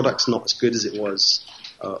 If the product's not as good as it was,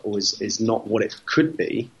 or is not what it could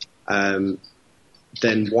be,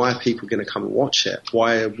 then why are people going to come and watch it?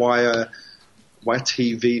 Why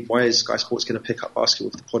TV? Why is Sky Sports going to pick up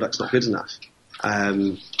basketball if the product's not good enough?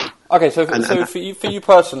 Okay, so for you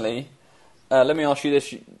personally, let me ask you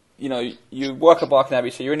this: you work at Barking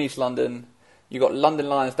Abbey, so you're in East London. You've got London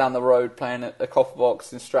Lions down the road playing at the Copper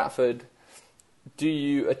Box in Stratford. Do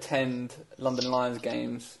you attend London Lions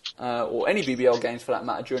games, or any BBL games for that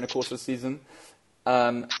matter, during the course of the season?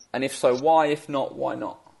 And if so, why? If not, why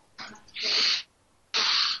not?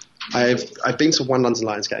 I've been to one London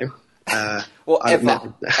Lions game.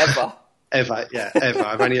 Ever? ever.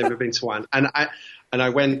 I've only ever been to one, and I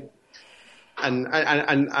went. And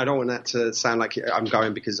I don't want that to sound like I'm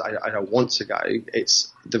going because I don't want to go.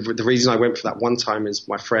 It's the reason I went for that one time is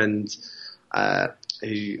my friend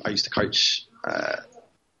who I used to coach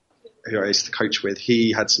with.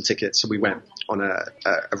 He had some tickets, so we went on a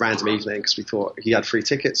random evening because we thought he had free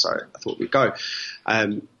tickets. So I thought we'd go.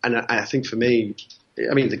 And I think for me,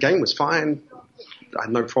 I mean, the game was fine. I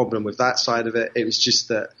had no problem with that side of it. It was just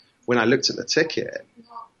that when I looked at the ticket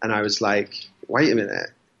and I was like, wait a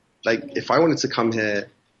minute. Like, if I wanted to come here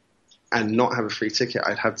and not have a free ticket,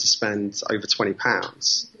 I'd have to spend over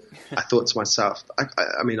 £20. I thought to myself,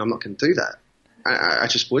 I mean, I'm not going to do that. I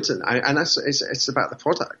just wouldn't. And it's about the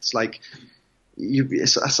product. Like,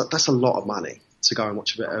 that's a lot of money to go and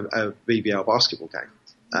watch a BBL basketball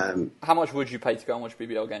game. How much would you pay to go and watch a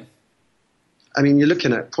BBL game? I mean, you're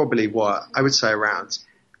looking at probably what I would say around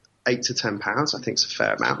 £8 to £10, I think is a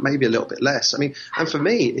fair amount, maybe a little bit less. I mean, and for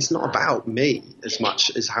me, it's not about me as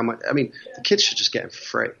much as how much. I mean, the kids should just get them for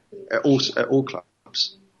free at all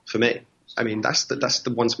clubs. For me, I mean, that's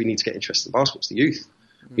the ones we need to get interested in basketball. It's the youth.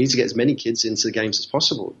 We need to get as many kids into the games as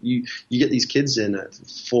possible. You get these kids in at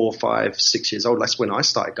 4, 5, 6 years old. That's when I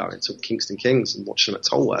started going to Kingston Kings and watching them at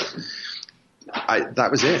Tolworth.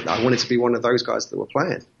 That was it. I wanted to be one of those guys that were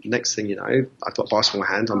playing. Next thing you know, I've got basketball in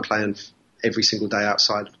my hand. I'm playing every single day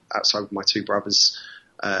outside with my two brothers,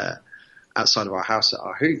 outside of our house at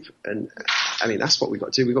our hoop. And I mean, that's what we've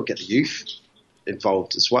got to do. We've got to get the youth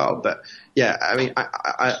involved as well. But yeah, I mean,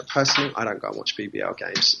 I personally, I don't go and watch BBL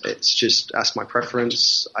games. It's just, that's my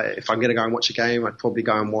preference. If I'm going to go and watch a game, I'd probably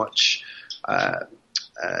go and watch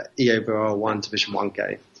EOBL 1 Division 1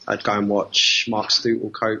 game. I'd go and watch Mark Stootle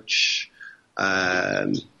coach.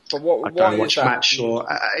 I'd go and watch Matt Shaw.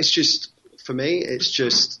 It's just, for me, it's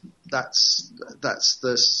just, that's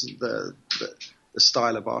the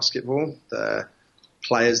style of basketball. The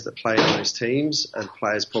players that play in those teams and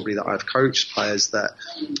players probably that I've coached, players that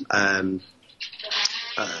and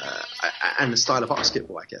the style of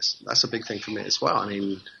basketball, I guess. That's a big thing for me as well. I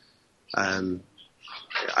mean,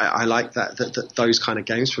 I like that those kind of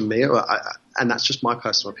games for me, and that's just my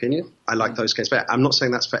personal opinion. I like those games better. I'm not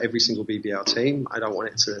saying that's for every single BBL team. I don't want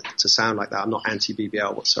it to sound like that. I'm not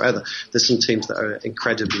anti-BBL whatsoever. There's some teams that are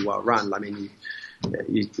incredibly well run. I mean,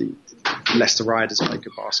 Leicester Riders play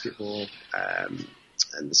good basketball,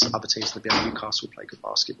 and some other teams in the BBL, Newcastle play good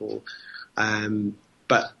basketball.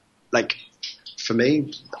 But like for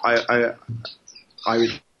me, I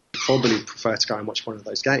would probably prefer to go and watch one of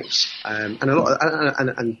those games. And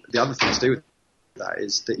the other thing to do with that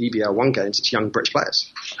is the EBL 1 games. It's young British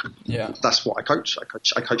players. Yeah, that's what I coach.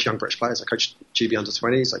 I coach young British players. I coach GB under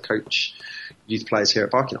 20s. I coach youth players here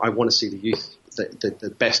at Barking. I want to see the youth,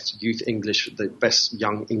 the best youth English, the best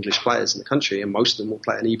young English players in the country, and most of them will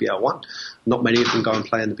play in EBL 1. Not many of them go and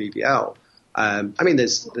play in the BBL. I mean,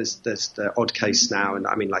 there's the odd case now, and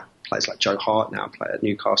I mean, like players like Joe Hart now play at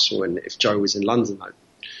Newcastle, and if Joe was in London, I'd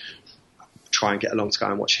try and get along to go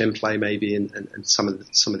and watch him play maybe, and some of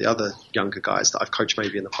the other younger guys that I've coached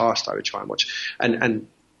maybe in the past, I would try and watch. And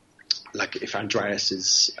like if Andreas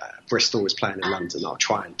is Bristol is playing in London, I'll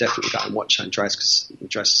try and definitely go and watch Andreas, because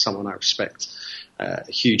Andreas is someone I respect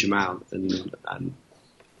a huge amount, and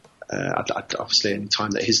I'd obviously any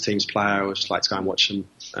time that his teams play, I always like to go and watch them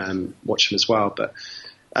as well. But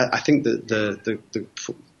I think that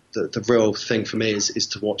the real thing for me is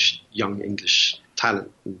to watch young English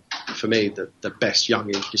talent. And for me, the best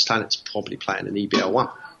young English talent is probably playing in EBL 1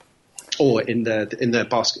 or in the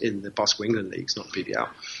Basketball England leagues, not BBL.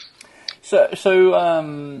 So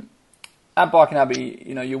at Barking Abbey,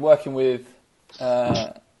 you know, you're working with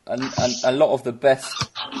a lot of the best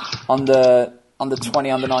under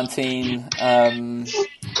 20, under 19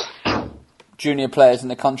 junior players in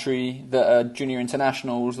the country that are junior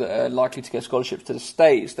internationals, that are likely to get scholarships to the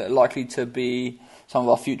States, that are likely to be some of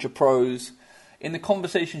our future pros. In the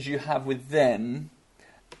conversations you have with them,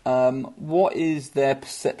 what is their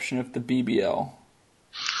perception of the BBL?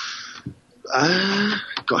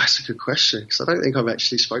 God, that's a good question, because I don't think I've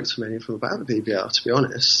actually spoken to many of them about the BBL, to be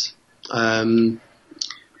honest. I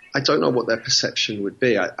don't know what their perception would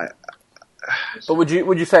be. But would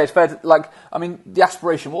you say it's fair to, like, I mean, the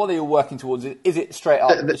aspiration, what are they all working towards? Is it straight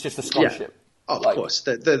up, it's just a scholarship? Yeah. Of course.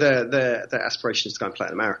 Their aspiration is to go and play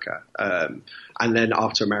in America. And then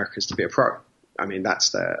after America is to be a pro. I mean, that's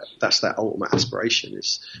their ultimate aspiration.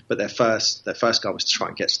 But their first goal was to try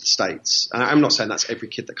and get to the States. And I'm not saying that's every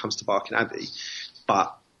kid that comes to Barking Abbey,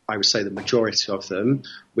 but I would say the majority of them,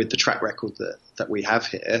 with the track record that we have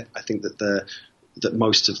here, I think that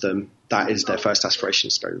most of them that is their first aspiration,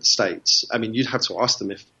 is to go to the States. I mean, you'd have to ask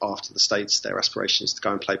them if after the States their aspiration is to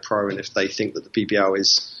go and play pro, and if they think that the BBL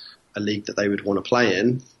is a league that they would want to play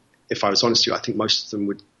in. If I was honest with you, I think most of them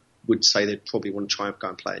would say they'd probably want to try and go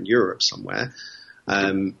and play in Europe somewhere.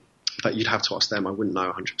 But you'd have to ask them. I wouldn't know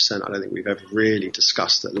 100%. I don't think we've ever really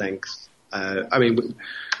discussed at length. I mean,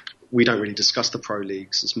 we don't really discuss the pro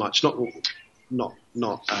leagues as much. Not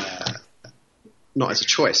as a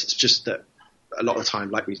choice. It's just that a lot of the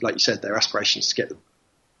time, like you said, their aspiration is to get the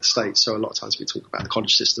States. So a lot of times we talk about the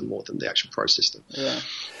college system more than the actual pro system. Yeah.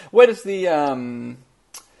 Where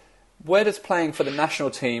does playing for the national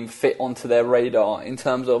team fit onto their radar in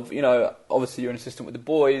terms of, obviously you're an assistant with the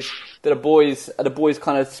boys. Are the boys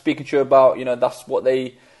kind of speaking to you about, that's what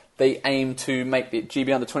they aim to make the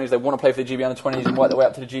GB under-20s, they want to play for the GB under-20s and work their way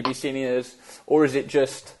up to the GB seniors? Or is it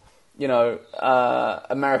just,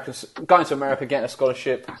 America, going to America, getting a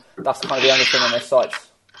scholarship, that's kind of the only thing on their sites?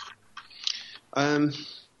 I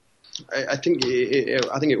think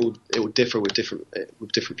it will differ with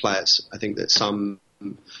different players. I think that some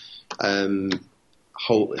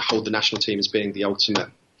hold the national team as being the ultimate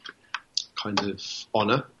kind of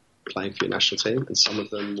honour, playing for your national team, and some of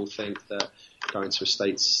them will think that going to the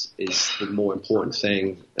States is the more important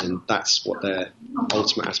thing, and that's what their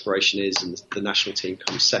ultimate aspiration is, and the national team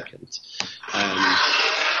comes second.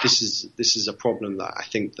 This is a problem that I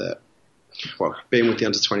think that, being with the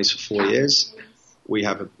under-20s for 4 years,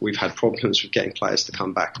 we've had problems with getting players to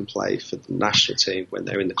come back and play for the national team when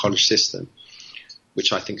they're in the college system,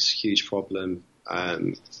 which I think is a huge problem.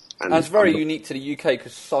 And it's very unique to the UK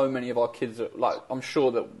because so many of our kids are, I'm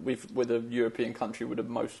sure that with a European country would have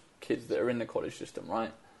most kids that are in the college system,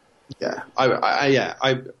 right? Yeah,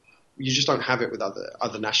 you just don't have it with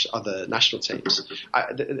other national teams.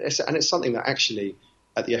 And it's something that actually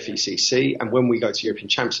at the FECC, and when we go to European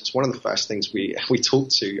Championships, one of the first things we talk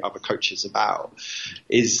to other coaches about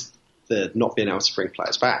is the not being able to bring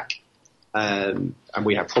players back, and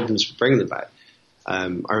we have problems with bringing them back.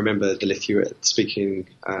 I remember speaking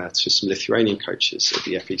to some Lithuanian coaches at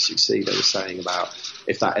the FECC. They were saying about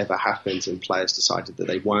if that ever happened and players decided that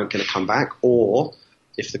they weren't going to come back, or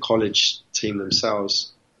if the college team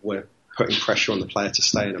themselves were putting pressure on the player to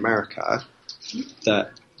stay in America,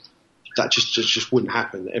 that just wouldn't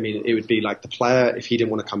happen. I mean, it would be like the player, if he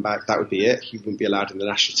didn't want to come back, that would be it. He wouldn't be allowed in the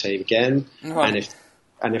national team again. Right.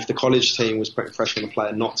 And if the college team was putting pressure on the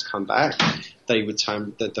player not to come back, they would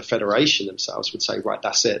the federation themselves would say, right,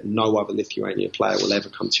 that's it. No other Lithuanian player will ever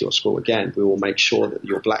come to your school again. We will make sure that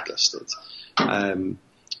you're blacklisted. And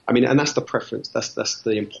that's the preference. That's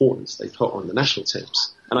the importance they put on the national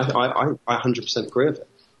teams. And I 100% agree with it.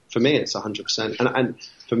 For me, it's 100%. And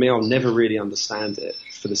for me, I'll never really understand it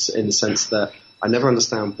in the sense that I never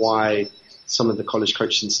understand why some of the college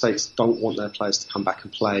coaches in the States don't want their players to come back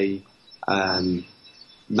and play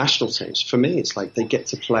national teams. For me, it's like they get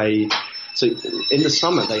to play. So in the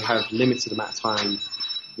summer, they have limited amount of time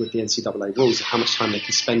with the NCAA rules of how much time they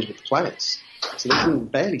can spend with the players. So they can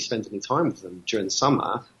barely spend any time with them during the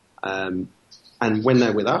summer. And when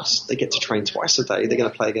they're with us, they get to train twice a day. They're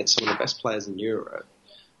going to play against some of the best players in Europe.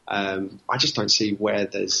 I just don't see where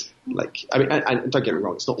there's and don't get me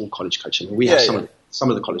wrong, it's not all college coaching. We have some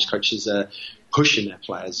of the college coaches pushing their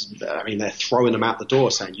players. I mean, they're throwing them out the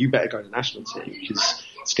door saying, you better go to the national team because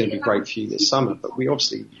it's going to be great for you this summer. But we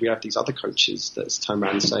have these other coaches that turn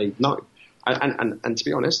around and say no. And to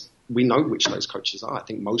be honest, we know which those coaches are. I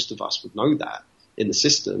think most of us would know that in the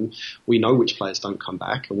system. We know which players don't come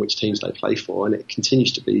back and which teams they play for, and it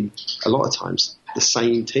continues to be a lot of times the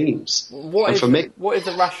same teams. What is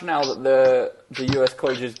the rationale that the US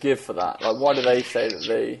colleges give for that? Like, why do they say that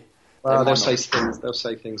they? Well, they'll say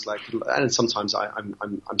things like, and sometimes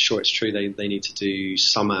I'm sure it's true. They need to do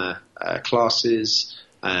summer classes.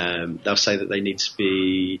 They'll say that they need to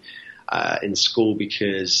be in school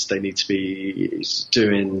because they need to be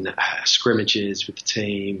doing scrimmages with the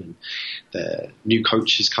team, and the new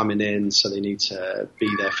coach is coming in, so they need to be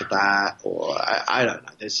there for that. Or I don't know.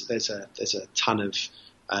 There's a ton of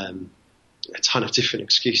different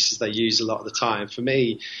excuses they use a lot of the time. For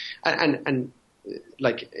me, and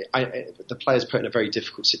the players put in a very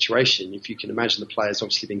difficult situation. If you can imagine, the players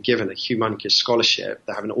obviously been given a humongous scholarship,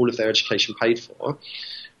 they're having all of their education paid for,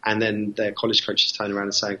 and then their college coaches turn around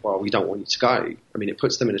and saying, well, we don't want you to go. I mean, it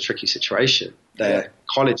puts them in a tricky situation. Their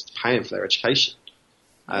college is paying for their education.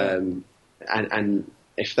 And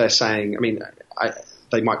if they're saying,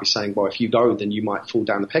 they might be saying, well, if you go, then you might fall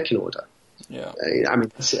down the pecking order. Yeah, I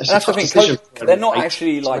mean, that's the thing. They're not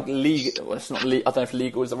actually like legal. Well, it's not. I don't know if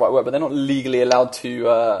legal is the right word, but they're not legally allowed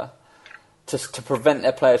to prevent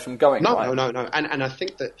their players from going. No, right? no. And I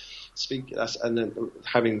think that and then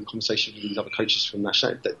having conversations with these other coaches from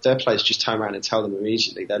national, their players just turn around and tell them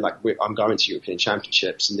immediately. They're like, I'm going to European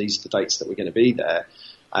Championships, and these are the dates that we're going to be there.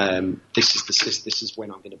 This is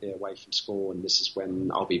when I'm going to be away from school, and this is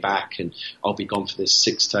when I'll be back, and I'll be gone for this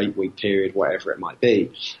 6 to 8 week period, whatever it might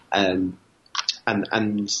be. And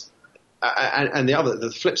the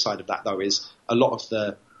flip side of that though is a lot of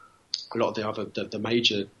the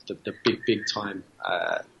major big time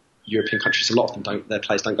European countries, a lot of them their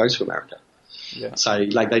players don't go to America. Yeah. So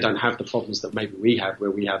like they don't have the problems that maybe we have,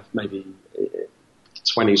 where we have maybe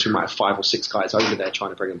 20s, we might have 5 or 6 guys over there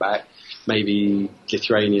trying to bring them back. Maybe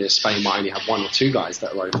Lithuania, Spain might only have 1 or 2 guys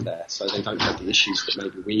that are over there, so they don't have the issues that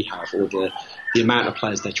maybe we have, or the amount of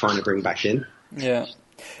players they're trying to bring back in. Yeah,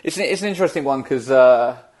 it's an interesting one because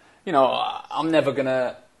I'm never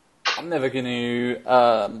gonna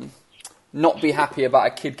not be happy about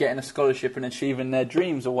a kid getting a scholarship and achieving their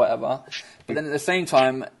dreams or whatever. But then at the same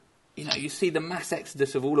time, you see the mass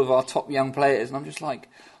exodus of all of our top young players, and I'm just like,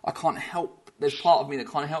 I can't help. There's part of me that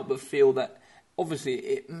can't help but feel that obviously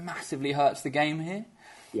it massively hurts the game here.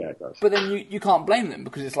 Yeah, it does. But then you can't blame them,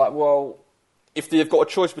 because it's like, well, if they've got a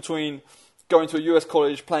choice between going to a US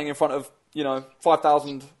college, playing in front of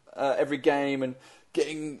 5,000 every game, and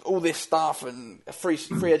getting all this stuff and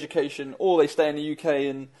free education, or they stay in the UK,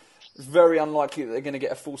 and it's very unlikely that they're going to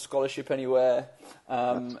get a full scholarship anywhere.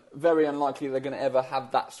 Very unlikely they're going to ever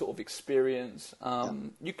have that sort of experience.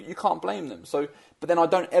 You can't blame them. So, but then I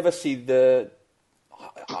don't ever see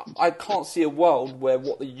I can't see a world where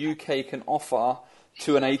what the UK can offer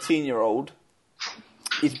to an 18-year-old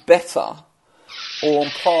is better or on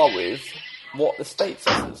par with what the States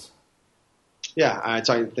offers. Yeah, I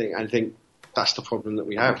think that's the problem that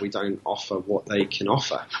we have. We don't offer what they can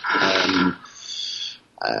offer.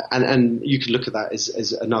 And you can look at that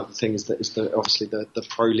as another thing is obviously the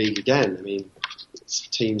Pro League again. I mean,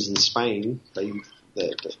 teams in Spain, they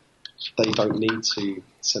don't need to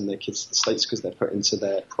send their kids to the States because they're put into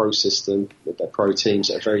their pro system with their pro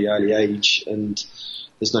teams at a very early age, and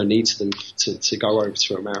there's no need for them to go over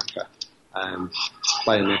to America to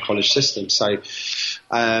play in their college system. So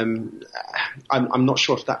I'm not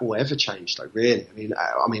sure if that will ever change, though. Really, I mean,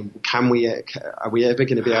 are we ever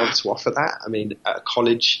going to be able to offer that? I mean, at a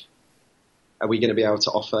college, are we going to be able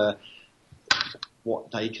to offer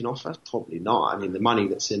what they can offer? Probably not. I mean, the money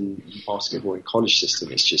that's in basketball in college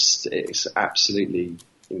system it's absolutely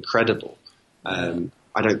incredible. I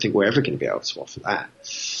don't think we're ever going to be able to offer that.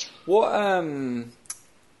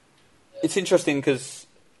 It's interesting because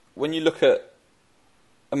when you look at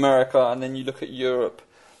America and then you look at Europe,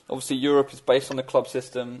 obviously Europe is based on the club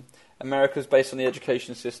system, America is based on the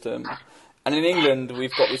education system, and in England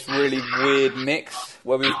we've got this really weird mix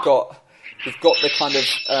where we've got the kind of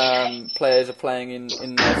players are playing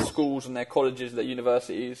in their schools and their colleges, their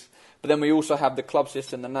universities, but then we also have the club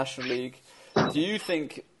system, the National League. Do you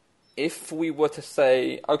think if we were to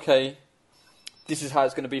say, okay, this is how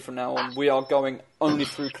it's going to be from now on, we are going only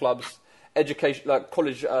through clubs, education, like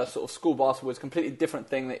college, sort of school basketball is a completely different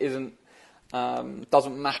thing that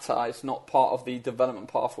doesn't matter, it's not part of the development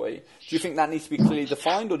pathway. Do you think that needs to be clearly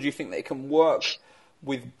defined, or do you think they can work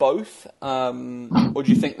with both, or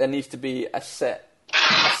do you think there needs to be a set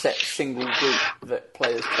single group that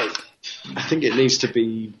players take? I think it needs to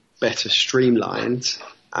be better streamlined.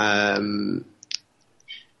 I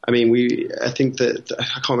think that I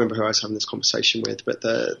can't remember who I was having this conversation with, but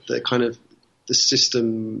the kind of the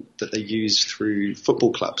system that they use through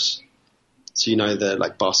football clubs. So I know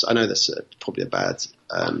that's probably a bad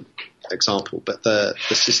example, but the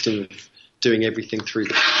system of doing everything through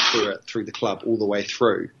the club all the way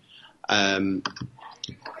through. You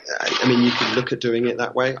could look at doing it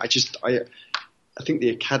that way. I think the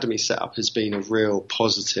academy setup has been a real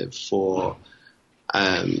positive for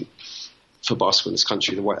basketball in this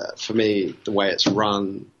country. For me, the way it's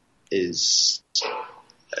run is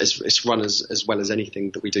it's run as well as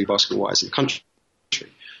anything that we do basketball-wise in the country.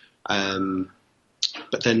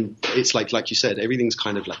 But then it's like you said, everything's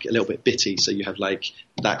kind of like a little bit bitty. So you have like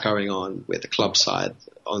that going on with the club side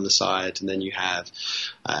on the side, and then you have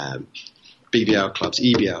BBL clubs,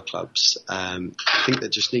 EBL clubs. I think there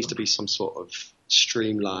just needs to be some sort of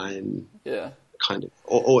streamline, kind of,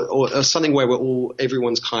 or something where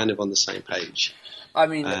everyone's kind of on the same page. I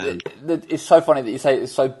mean, it's so funny that you say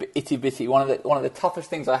it's so itty bitty. One of the toughest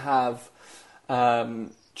things I have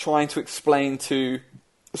trying to explain to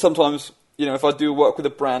sometimes. If I do work with a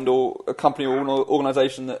brand or a company or an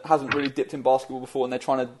organisation that hasn't really dipped in basketball before and they're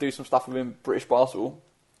trying to do some stuff within British basketball,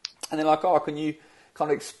 and they're like, can you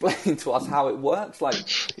kind of explain to us how it works. Like,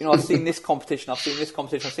 you know, I've seen this competition, I've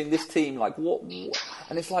seen this team. Like, what?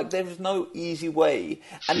 And it's like there's no easy way.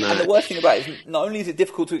 And the worst thing about it is not only is it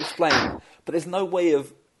difficult to explain, but there's no way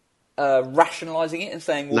of rationalising it and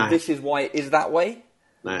saying, well, this is why it is that way.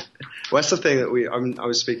 No. Well, that's the thing that I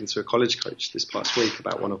was speaking to a college coach this past week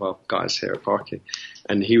about one of our guys here at Parking,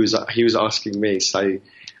 and he was asking me, explain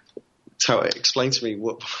to me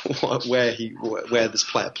where this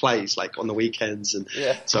player plays, like on the weekends, and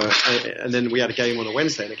and then we had a game on a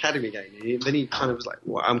Wednesday, an academy game. And then he kind of was like,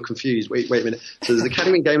 "Well, I'm confused. Wait a minute. So there's an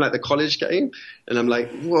academy game like the college game?" And I'm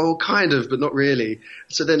like, "Well, kind of, but not really."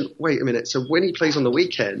 So then, wait a minute. So when he plays on the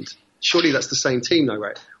weekend, surely that's the same team, though,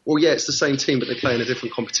 right? Well, yeah, it's the same team, but they play in a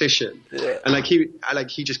different competition. Yeah. And he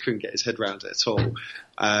just couldn't get his head around it at all.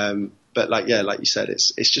 But like you said,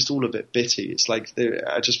 it's just all a bit bitty. It's like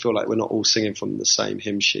I just feel like we're not all singing from the same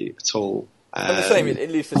hymn sheet at all. And the same, it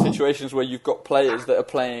leads to situations where you've got players that are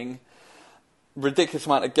playing ridiculous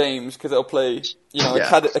amount of games because they'll play, you know,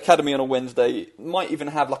 academy on a Wednesday, might even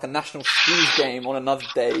have like a national schools game on another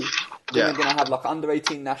day. Then they're going to have like under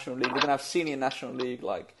 18 national league. They're going to have senior national league.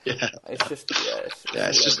 Like, it's just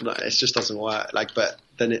it just doesn't work. Like, but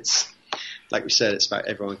then it's like we said, it's about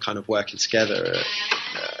everyone kind of working together.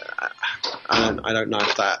 I don't know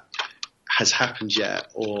if that has happened yet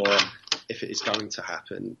or if it is going to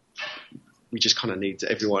happen. We just kind of need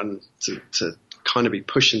everyone to kind of be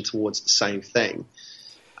pushing towards the same thing.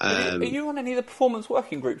 Are you on any of the performance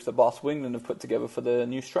working groups that Basketball England have put together for the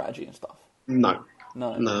new strategy and stuff? No.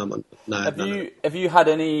 Have you had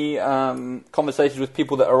any conversations with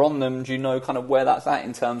people that are on them? Do you know kind of where that's at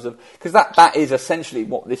in terms of... Because that is essentially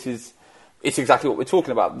what this is... It's exactly what we're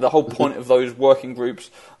talking about. The whole point of those working groups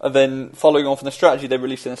are then following on from the strategy they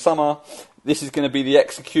released in the summer. This is going to be the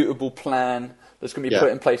executable plan that's going to be put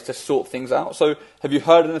in place to sort things out. So have you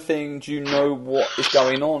heard anything? Do you know what is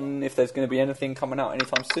going on? If there's going to be anything coming out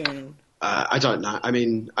anytime soon? I don't know. I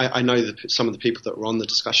mean, I know some of the people that were on the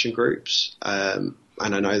discussion groups, and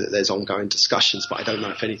I know that there's ongoing discussions, but I don't know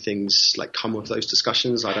if anything's like come of those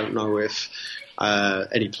discussions. I don't know if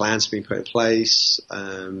any plans have been put in place.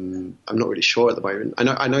 I'm not really sure at the moment.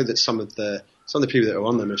 I know that some of the people that are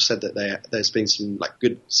on them have said that there's been some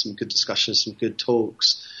good discussions, some good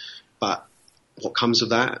talks, but what comes of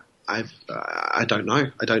that, I don't know.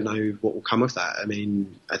 I don't know what will come of that. I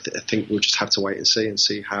mean, I think we'll just have to wait and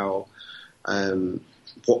see how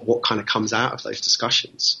what kind of comes out of those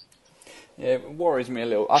discussions. Yeah, it worries me a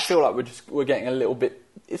little. I feel like we're getting a little bit.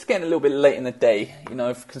 It's getting a little bit late in the day, you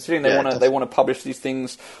know. Considering they want to publish these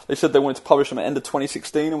things, they said they wanted to publish them at the end of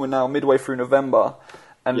 2016, and we're now midway through November.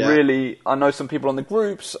 And really, I know some people on the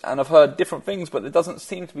groups, and I've heard different things, but there doesn't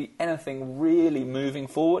seem to be anything really moving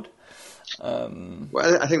forward.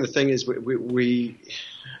 Well, I think the thing is, we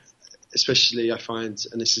especially I find,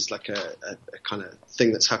 and this is like a kind of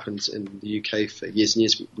thing that's happened in the UK for years and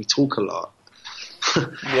years. We talk a lot.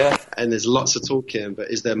 And there's lots of talking,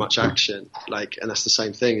 but is there much action? Like, and that's the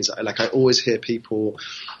same thing. Is like I always hear people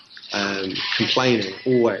complaining,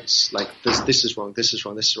 always like this is wrong, this is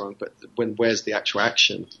wrong, this is wrong. But where's the actual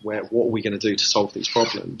action? What are we going to do to solve these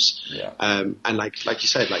problems? And like you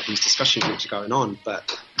said, like these discussion groups are going on,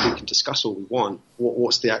 but we can discuss all we want.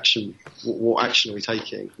 What's the action? What action are we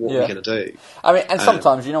taking? What are we going to do? I mean, and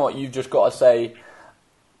sometimes you know what, you've just got to say,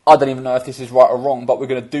 I don't even know if this is right or wrong, but we're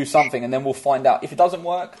going to do something, and then we'll find out. If it doesn't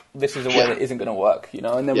work, this is a way that isn't going to work, you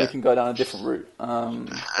know, and then we can go down a different route. And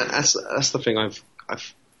that's the thing I've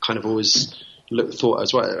kind of always thought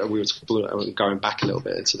as well. We were going back a little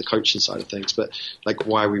bit into the coaching side of things, but like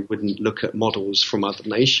why we wouldn't look at models from other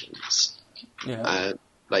nations.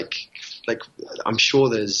 Like I'm sure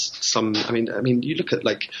there's some. I mean, you look at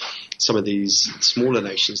like some of these smaller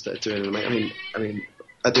nations that are doing. I mean.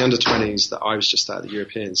 At the under-20s that I was just at, the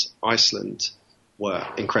Europeans, Iceland were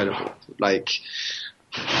incredible. Like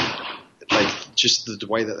just the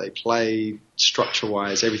way that they play,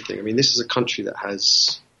 structure-wise, everything. I mean, this is a country that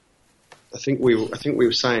has. I think we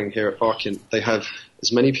were saying here at Barking, they have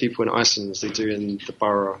as many people in Iceland as they do in the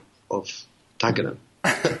borough of Dagenham.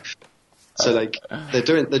 So like they're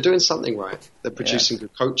doing something right. They're producing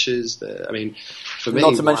good coaches. I mean, for me,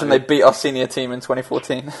 not to mention they beat our senior team in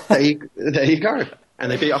 2014. There you go. And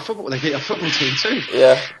they beat our football team too.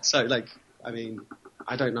 Yeah. So like, I mean,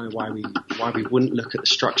 I don't know why we wouldn't look at the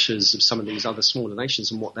structures of some of these other smaller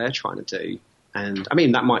nations and what they're trying to do. And I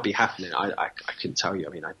mean, that might be happening. I couldn't tell you. I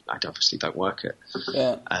mean, I obviously don't work at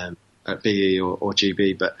BE or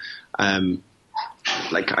GB, but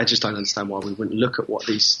like, I just don't understand why we wouldn't look at what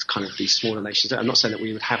these smaller nations do. I'm not saying that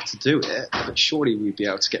we would have to do it, but surely we'd be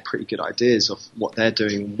able to get pretty good ideas of what they're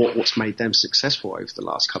doing, what's made them successful over the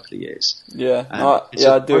last couple of years. Yeah, I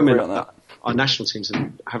do agree on that. Our national teams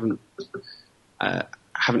haven't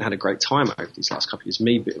had a great time over these last couple of years.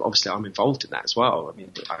 Me, obviously, I'm involved in that as well. I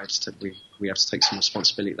mean, we have to take some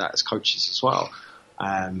responsibility of that as coaches as well.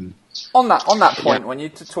 On that point, when you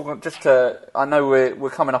talk, I know we're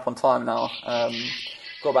coming up on time now.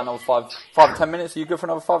 Got about another 5 to 10 minutes. Are you good for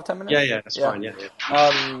another 5 to 10 minutes? Yeah, that's fine. Yeah.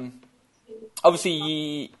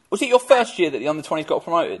 Obviously, was it your first year that the under-20s got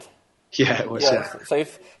promoted? Yeah, it was. Yeah.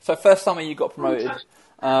 So first summer you got promoted.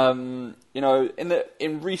 In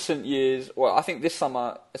recent years, well, I think this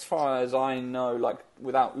summer, as far as I know, like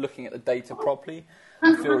without looking at the data properly,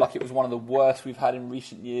 I feel like it was one of the worst we've had in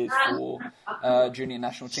recent years for junior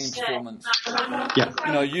national team performance.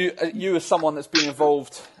 Yeah. You as someone that's been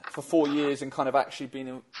involved for 4 years and kind of actually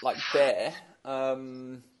been there.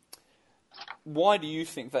 Why do you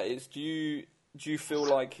think that is? Do you feel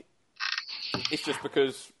like it's just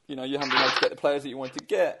because you haven't been able to get the players that you wanted to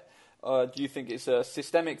get? Do you think it's a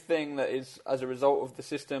systemic thing that is as a result of the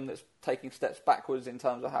system that's taking steps backwards in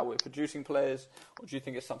terms of how we're producing players, or do you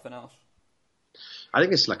think it's something else? I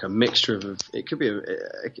think it's like a mixture of.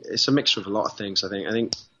 It's a mixture of a lot of things. I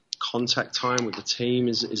think contact time with the team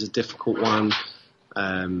is a difficult one.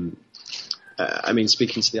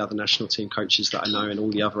 Speaking to the other national team coaches that I know in all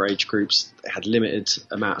the other age groups, they had limited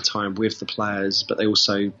amount of time with the players, but they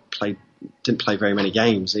also didn't play very many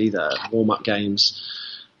games either, warm-up games.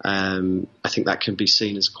 I think that can be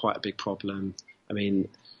seen as quite a big problem. I mean,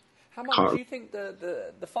 how much do you think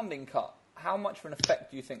the funding cut? How much of an effect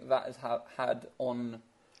do you think that has had on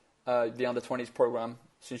the under-20s program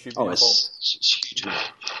since you've been involved? It's huge.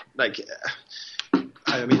 Like,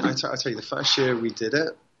 I tell you, the first year we did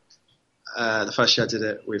it. The first year I did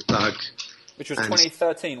it with Doug, which was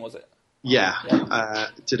 2013, was it? Yeah.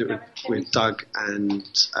 Did it with Doug and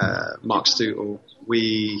Mark Stootle.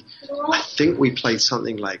 I think we played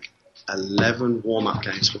something like 11 warm-up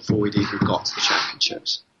games before we'd even got to the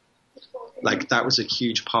championships. Like, that was a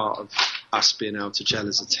huge part of us being able to gel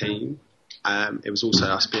as a team. It was also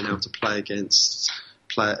us being able to play against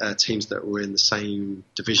teams that were in the same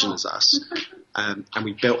division as us. And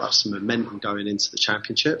we built up some momentum going into the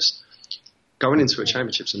championships. Going into a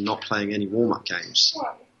championships and not playing any warm-up games,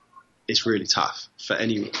 it's really tough for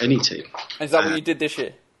any team. Is that what you did this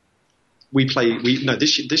year? This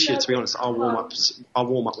year, to be honest, our warm-up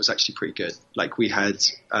was actually pretty good. Like, we had,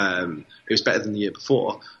 it was better than the year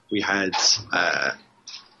before. We had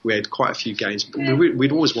quite a few games, but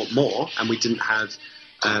we'd always want more, and we didn't have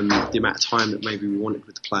the amount of time that maybe we wanted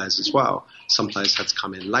with the players as well. Some players had to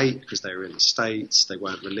come in late because they were in the States. They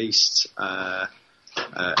weren't released on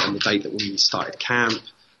the date that we started camp.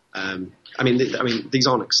 These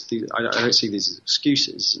aren't. I don't see these as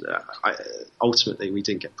excuses. Ultimately, we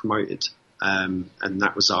didn't get promoted, and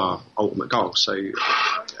that was our ultimate goal. So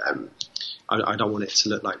I don't want it to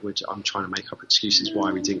look like I'm trying to make up excuses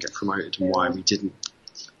why we didn't get promoted and why we didn't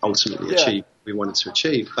ultimately achieve what we wanted to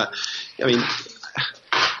achieve. But I mean,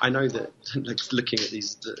 I know that looking at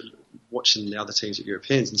these, watching the other teams at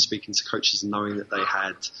Europeans and speaking to coaches and knowing that they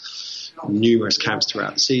had numerous camps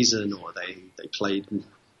throughout the season, or they played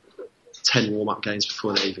 10 warm-up games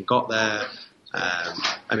before they even got there.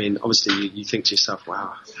 Obviously you think to yourself,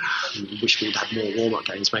 wow, I wish we'd had more warm-up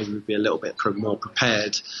games. Maybe we'd be a little bit more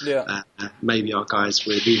prepared. Yeah. Maybe our guys,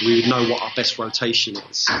 we would know what our best rotation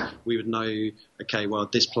is. We would know, okay, well,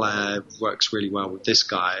 this player works really well with this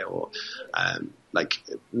guy, or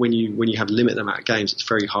when you have a limited amount of games, it's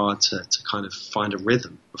very hard to kind of find a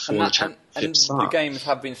rhythm before the championship starts. The games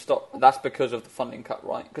have been stopped. That's because of the funding cut,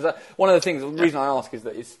 right? Because one of the things, the reason I ask is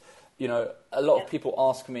that it's, a lot of people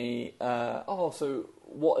ask me, so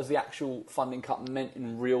what has the actual funding cut meant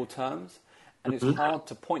in real terms? And it's hard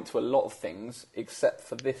to point to a lot of things except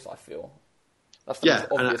for this, I feel. That's the most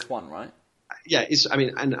obvious one, right? Yeah, that's a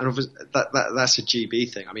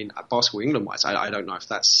GB thing. I mean, Basketball England-wise, I don't know if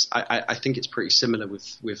that's. I think it's pretty similar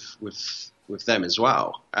with them as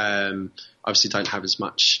well. Obviously, don't have as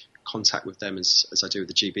much contact with them as I do with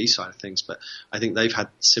the GB side of things, but I think they've had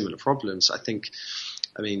similar problems.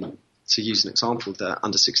 To use an example, the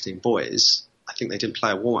under-16 boys, I think they didn't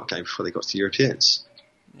play a warm-up game before they got to the Europeans.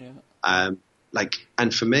 Yeah.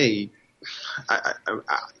 And for me,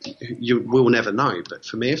 you will never know. But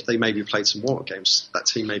for me, if they maybe played some warm-up games, that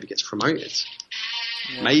team maybe gets promoted.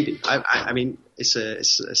 Yeah. Maybe. It's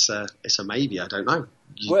a maybe. I don't know.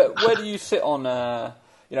 Where do you sit on?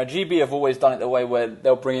 GB have always done it the way where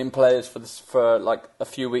they'll bring in players for like a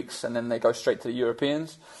few weeks and then they go straight to the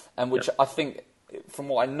Europeans, and which I think from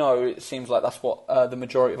what I know, it seems like that's what the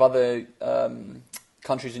majority of other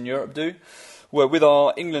countries in Europe do. Where with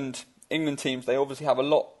our England teams, they obviously have a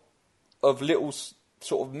lot of little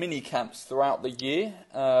sort of mini camps throughout the year.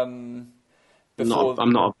 I'm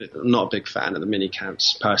not a big fan of the mini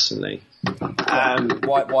camps personally.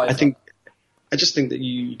 Why? I just think that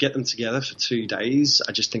you get them together for 2 days.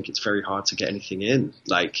 I just think it's very hard to get anything in.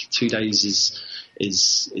 Like 2 days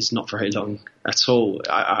is not very long at all.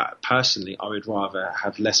 I personally, I would rather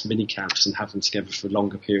have less mini camps and have them together for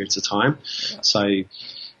longer periods of time. Yeah. So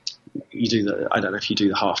you do I don't know if you do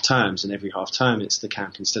the half terms, and every half term it's the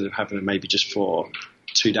camp instead of having them maybe just for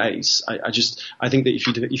 2 days. I think that if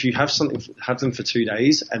you have them for 2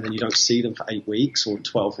 days and then you don't see them for 8 weeks or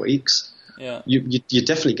 12 weeks, yeah, you're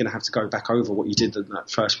definitely going to have to go back over what you did in that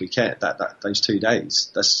first weekend, those 2 days.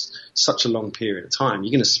 That's such a long period of time.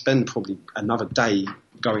 You're going to spend probably another day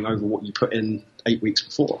going over what you put in 8 weeks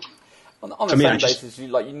before. On the same basis, you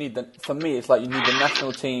need for me, it's like you need the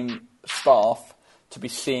national team staff to be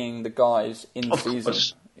seeing the guys in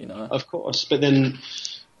season. You know, of course, but then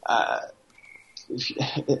I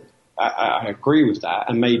agree with that,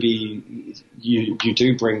 and maybe you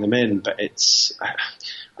do bring them in, but it's.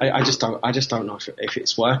 I just don't know if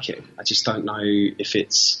it's working. I just don't know if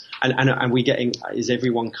it's and we getting, is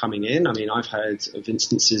everyone coming in? I mean, I've heard of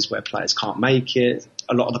instances where players can't make it.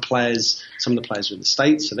 A lot of the players, some of the players are in the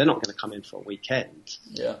States, so they're not going to come in for a weekend.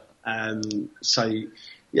 Yeah. So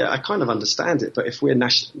yeah, I kind of understand it, but if we're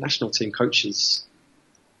national team coaches,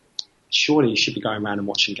 surely you should be going around and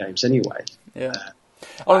watching games anyway. Yeah.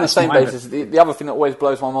 On the same basis, the other thing that always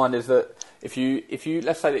blows my mind is that if you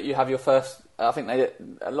let's say that you have your first, I think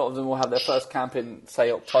a lot of them will have their first camp in,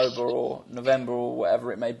 say, October or November or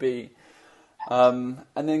whatever it may be, and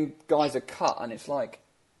then guys are cut, and it's like,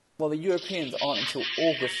 well, the Europeans aren't until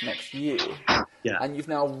August next year, and you've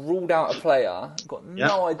now ruled out a player, got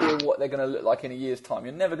no idea what they're going to look like in a year's time.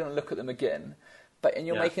 You're never going to look at them again, and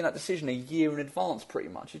you're making that decision a year in advance, pretty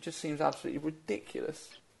much. It just seems absolutely ridiculous.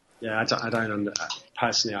 Yeah,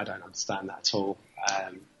 personally, I don't understand that at all.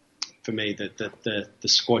 For me, the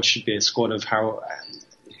squad should be a squad of how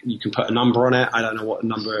you can put a number on it. I don't know what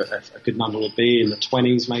a good number would be, in the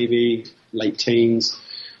 20s maybe, late teens,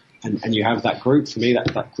 and you have that group. For me,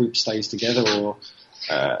 that group stays together, or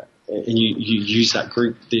and you use that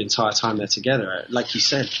group the entire time they're together. Like you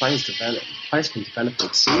said, players can develop in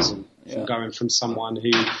the season. From going from someone who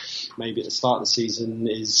maybe at the start of the season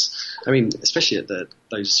is, I mean, especially at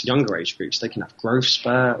those younger age groups, they can have growth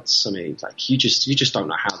spurts. I mean, like you just don't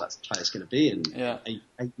know how that player's going to be in 8,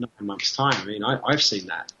 9 months' time. I mean, I've seen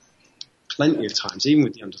that plenty of times, even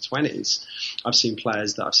with the under 20s. I've seen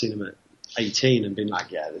players that I've seen them at 18 and been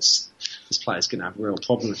like, yeah, this player's going to have a real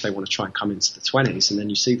problem if they want to try and come into the 20s, and then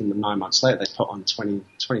you see them 9 months later, they put on 20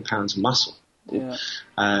 pounds of muscle.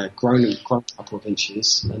 Grown a couple of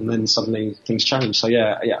inches, and then suddenly things change. So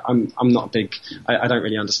I'm not a big. I don't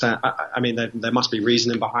really understand. I mean, there must be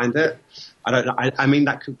reasoning behind it. I don't know. I mean,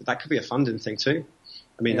 that could be a funding thing too.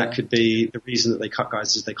 I mean, that could be the reason that they cut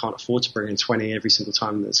guys is they can't afford to bring in 20 every single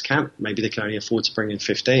time there's camp. Maybe they can only afford to bring in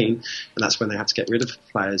 15, and that's when they have to get rid of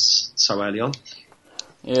players so early on.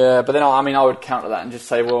 Yeah, but then I would counter that and just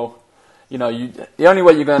say, well, you know, the only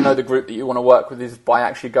way you're going to know the group that you want to work with is by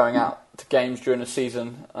actually going out to games during the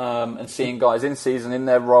season and seeing guys in season in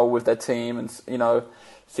their role with their team, and you know,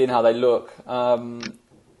 seeing how they look. I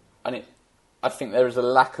think there is a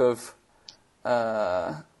lack of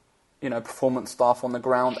performance staff on the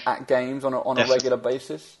ground at games on a regular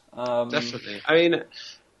basis. Definitely. I mean,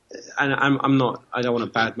 and I'm not. I don't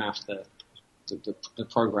want to badmouth the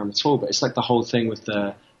program at all, but it's like the whole thing with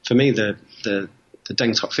for me the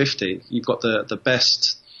Deng Top 50. You've got the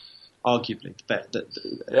best. Arguably,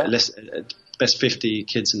 the best 50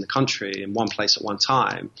 kids in the country in one place at one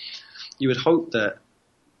time. You would hope that,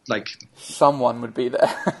 like, someone would be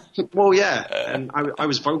there. Well, yeah, and I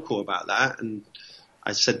was vocal about that, and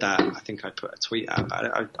I said that. I think I put a tweet out about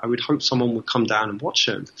it. I would hope someone would come down and watch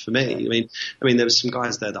them. For me, I mean, there was some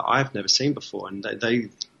guys there that I've never seen before, and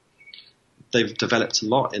they've developed a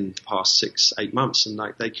lot in the past 6-8 months, and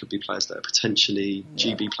like they could be players that are potentially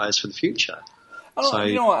GB players for the future.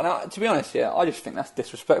 You know what? To be honest, I just think that's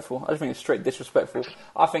disrespectful. I just think it's straight disrespectful.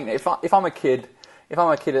 I think that if I'm a kid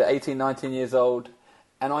at 18, 19 years old,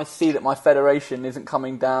 and I see that my federation isn't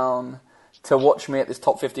coming down to watch me at this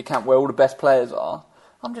top 50 camp where all the best players are,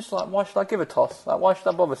 I'm just like, why should I give a toss? Like, why should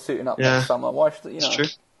I bother suiting up next summer? Why should you know? It's true.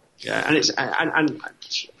 Yeah, and it's and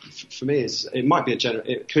for me, it might be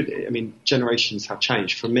generations have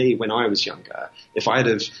changed. For me, when I was younger, if I'd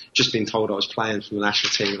have just been told I was playing for the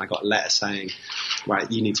national team and I got a letter saying, right,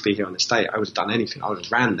 you need to be here on this date, I would have done anything. I would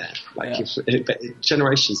have ran there.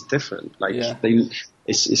 Generations are different.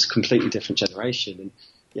 It's a completely different generation. And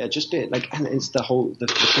yeah, just be it. And it's the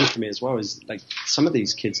thing for me as well is some of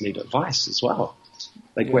these kids need advice as well.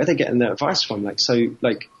 Where are they getting their advice from?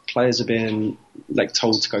 Players are being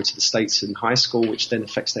told to go to the States in high school, which then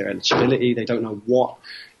affects their eligibility. They don't know what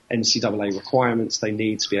NCAA requirements they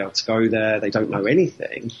need to be able to go there. They don't know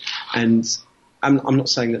anything. And I'm not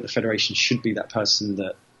saying that the federation should be that person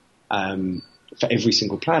that for every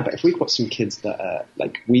single player, but if we've got some kids that are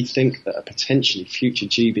we think that are potentially future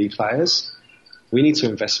GB players, we need to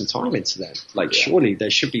invest some time into them. Surely there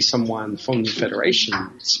should be someone from the federation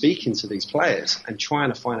speaking to these players and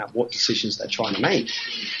trying to find out what decisions they're trying to make.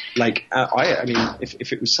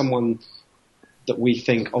 If it was someone that we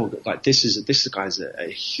think, this guy's a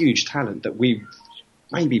huge talent that we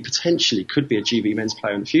maybe potentially could be a GB men's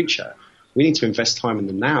player in the future, we need to invest time in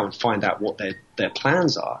them now and find out what their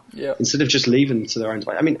plans are, instead of just leaving them to their own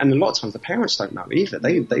device. And a lot of times the parents don't know either.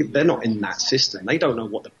 They're not in that system. They don't know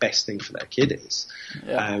what the best thing for their kid is.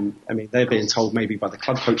 Yeah. They're being told maybe by the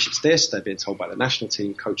club coach it's this. They're being told by the national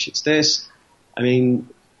team coach it's this.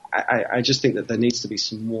 I just think that there needs to be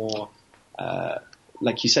some more,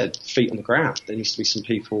 like you said, feet on the ground. There needs to be some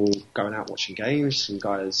people going out watching games,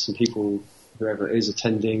 some people, whoever it is,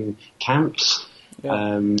 attending camps.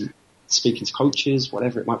 Yeah. Speaking to coaches,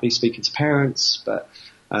 whatever it might be, speaking to parents, but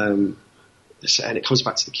and it comes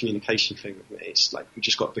back to the communication thing with me. It's we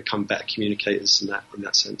just got to become better communicators in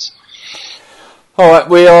that sense. All right,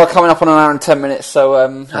 we are coming up on an hour and 10 minutes, so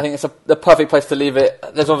I think it's the perfect place to leave it.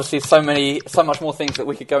 There's obviously so much more things that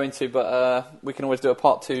we could go into, but we can always do a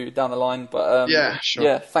part 2 down the line. But yeah, sure.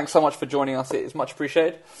 Yeah, thanks so much for joining us. It's much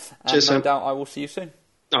appreciated. And cheers, no doubt I will see you soon.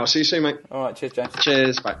 I'll see you soon, mate. All right, cheers, James.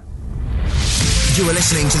 Cheers, bye. You are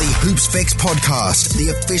listening to the Hoopsfix Podcast, the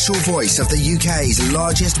official voice of the UK's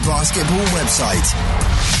largest basketball website.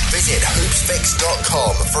 Visit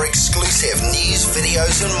hoopsfix.com for exclusive news,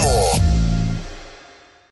 videos and more.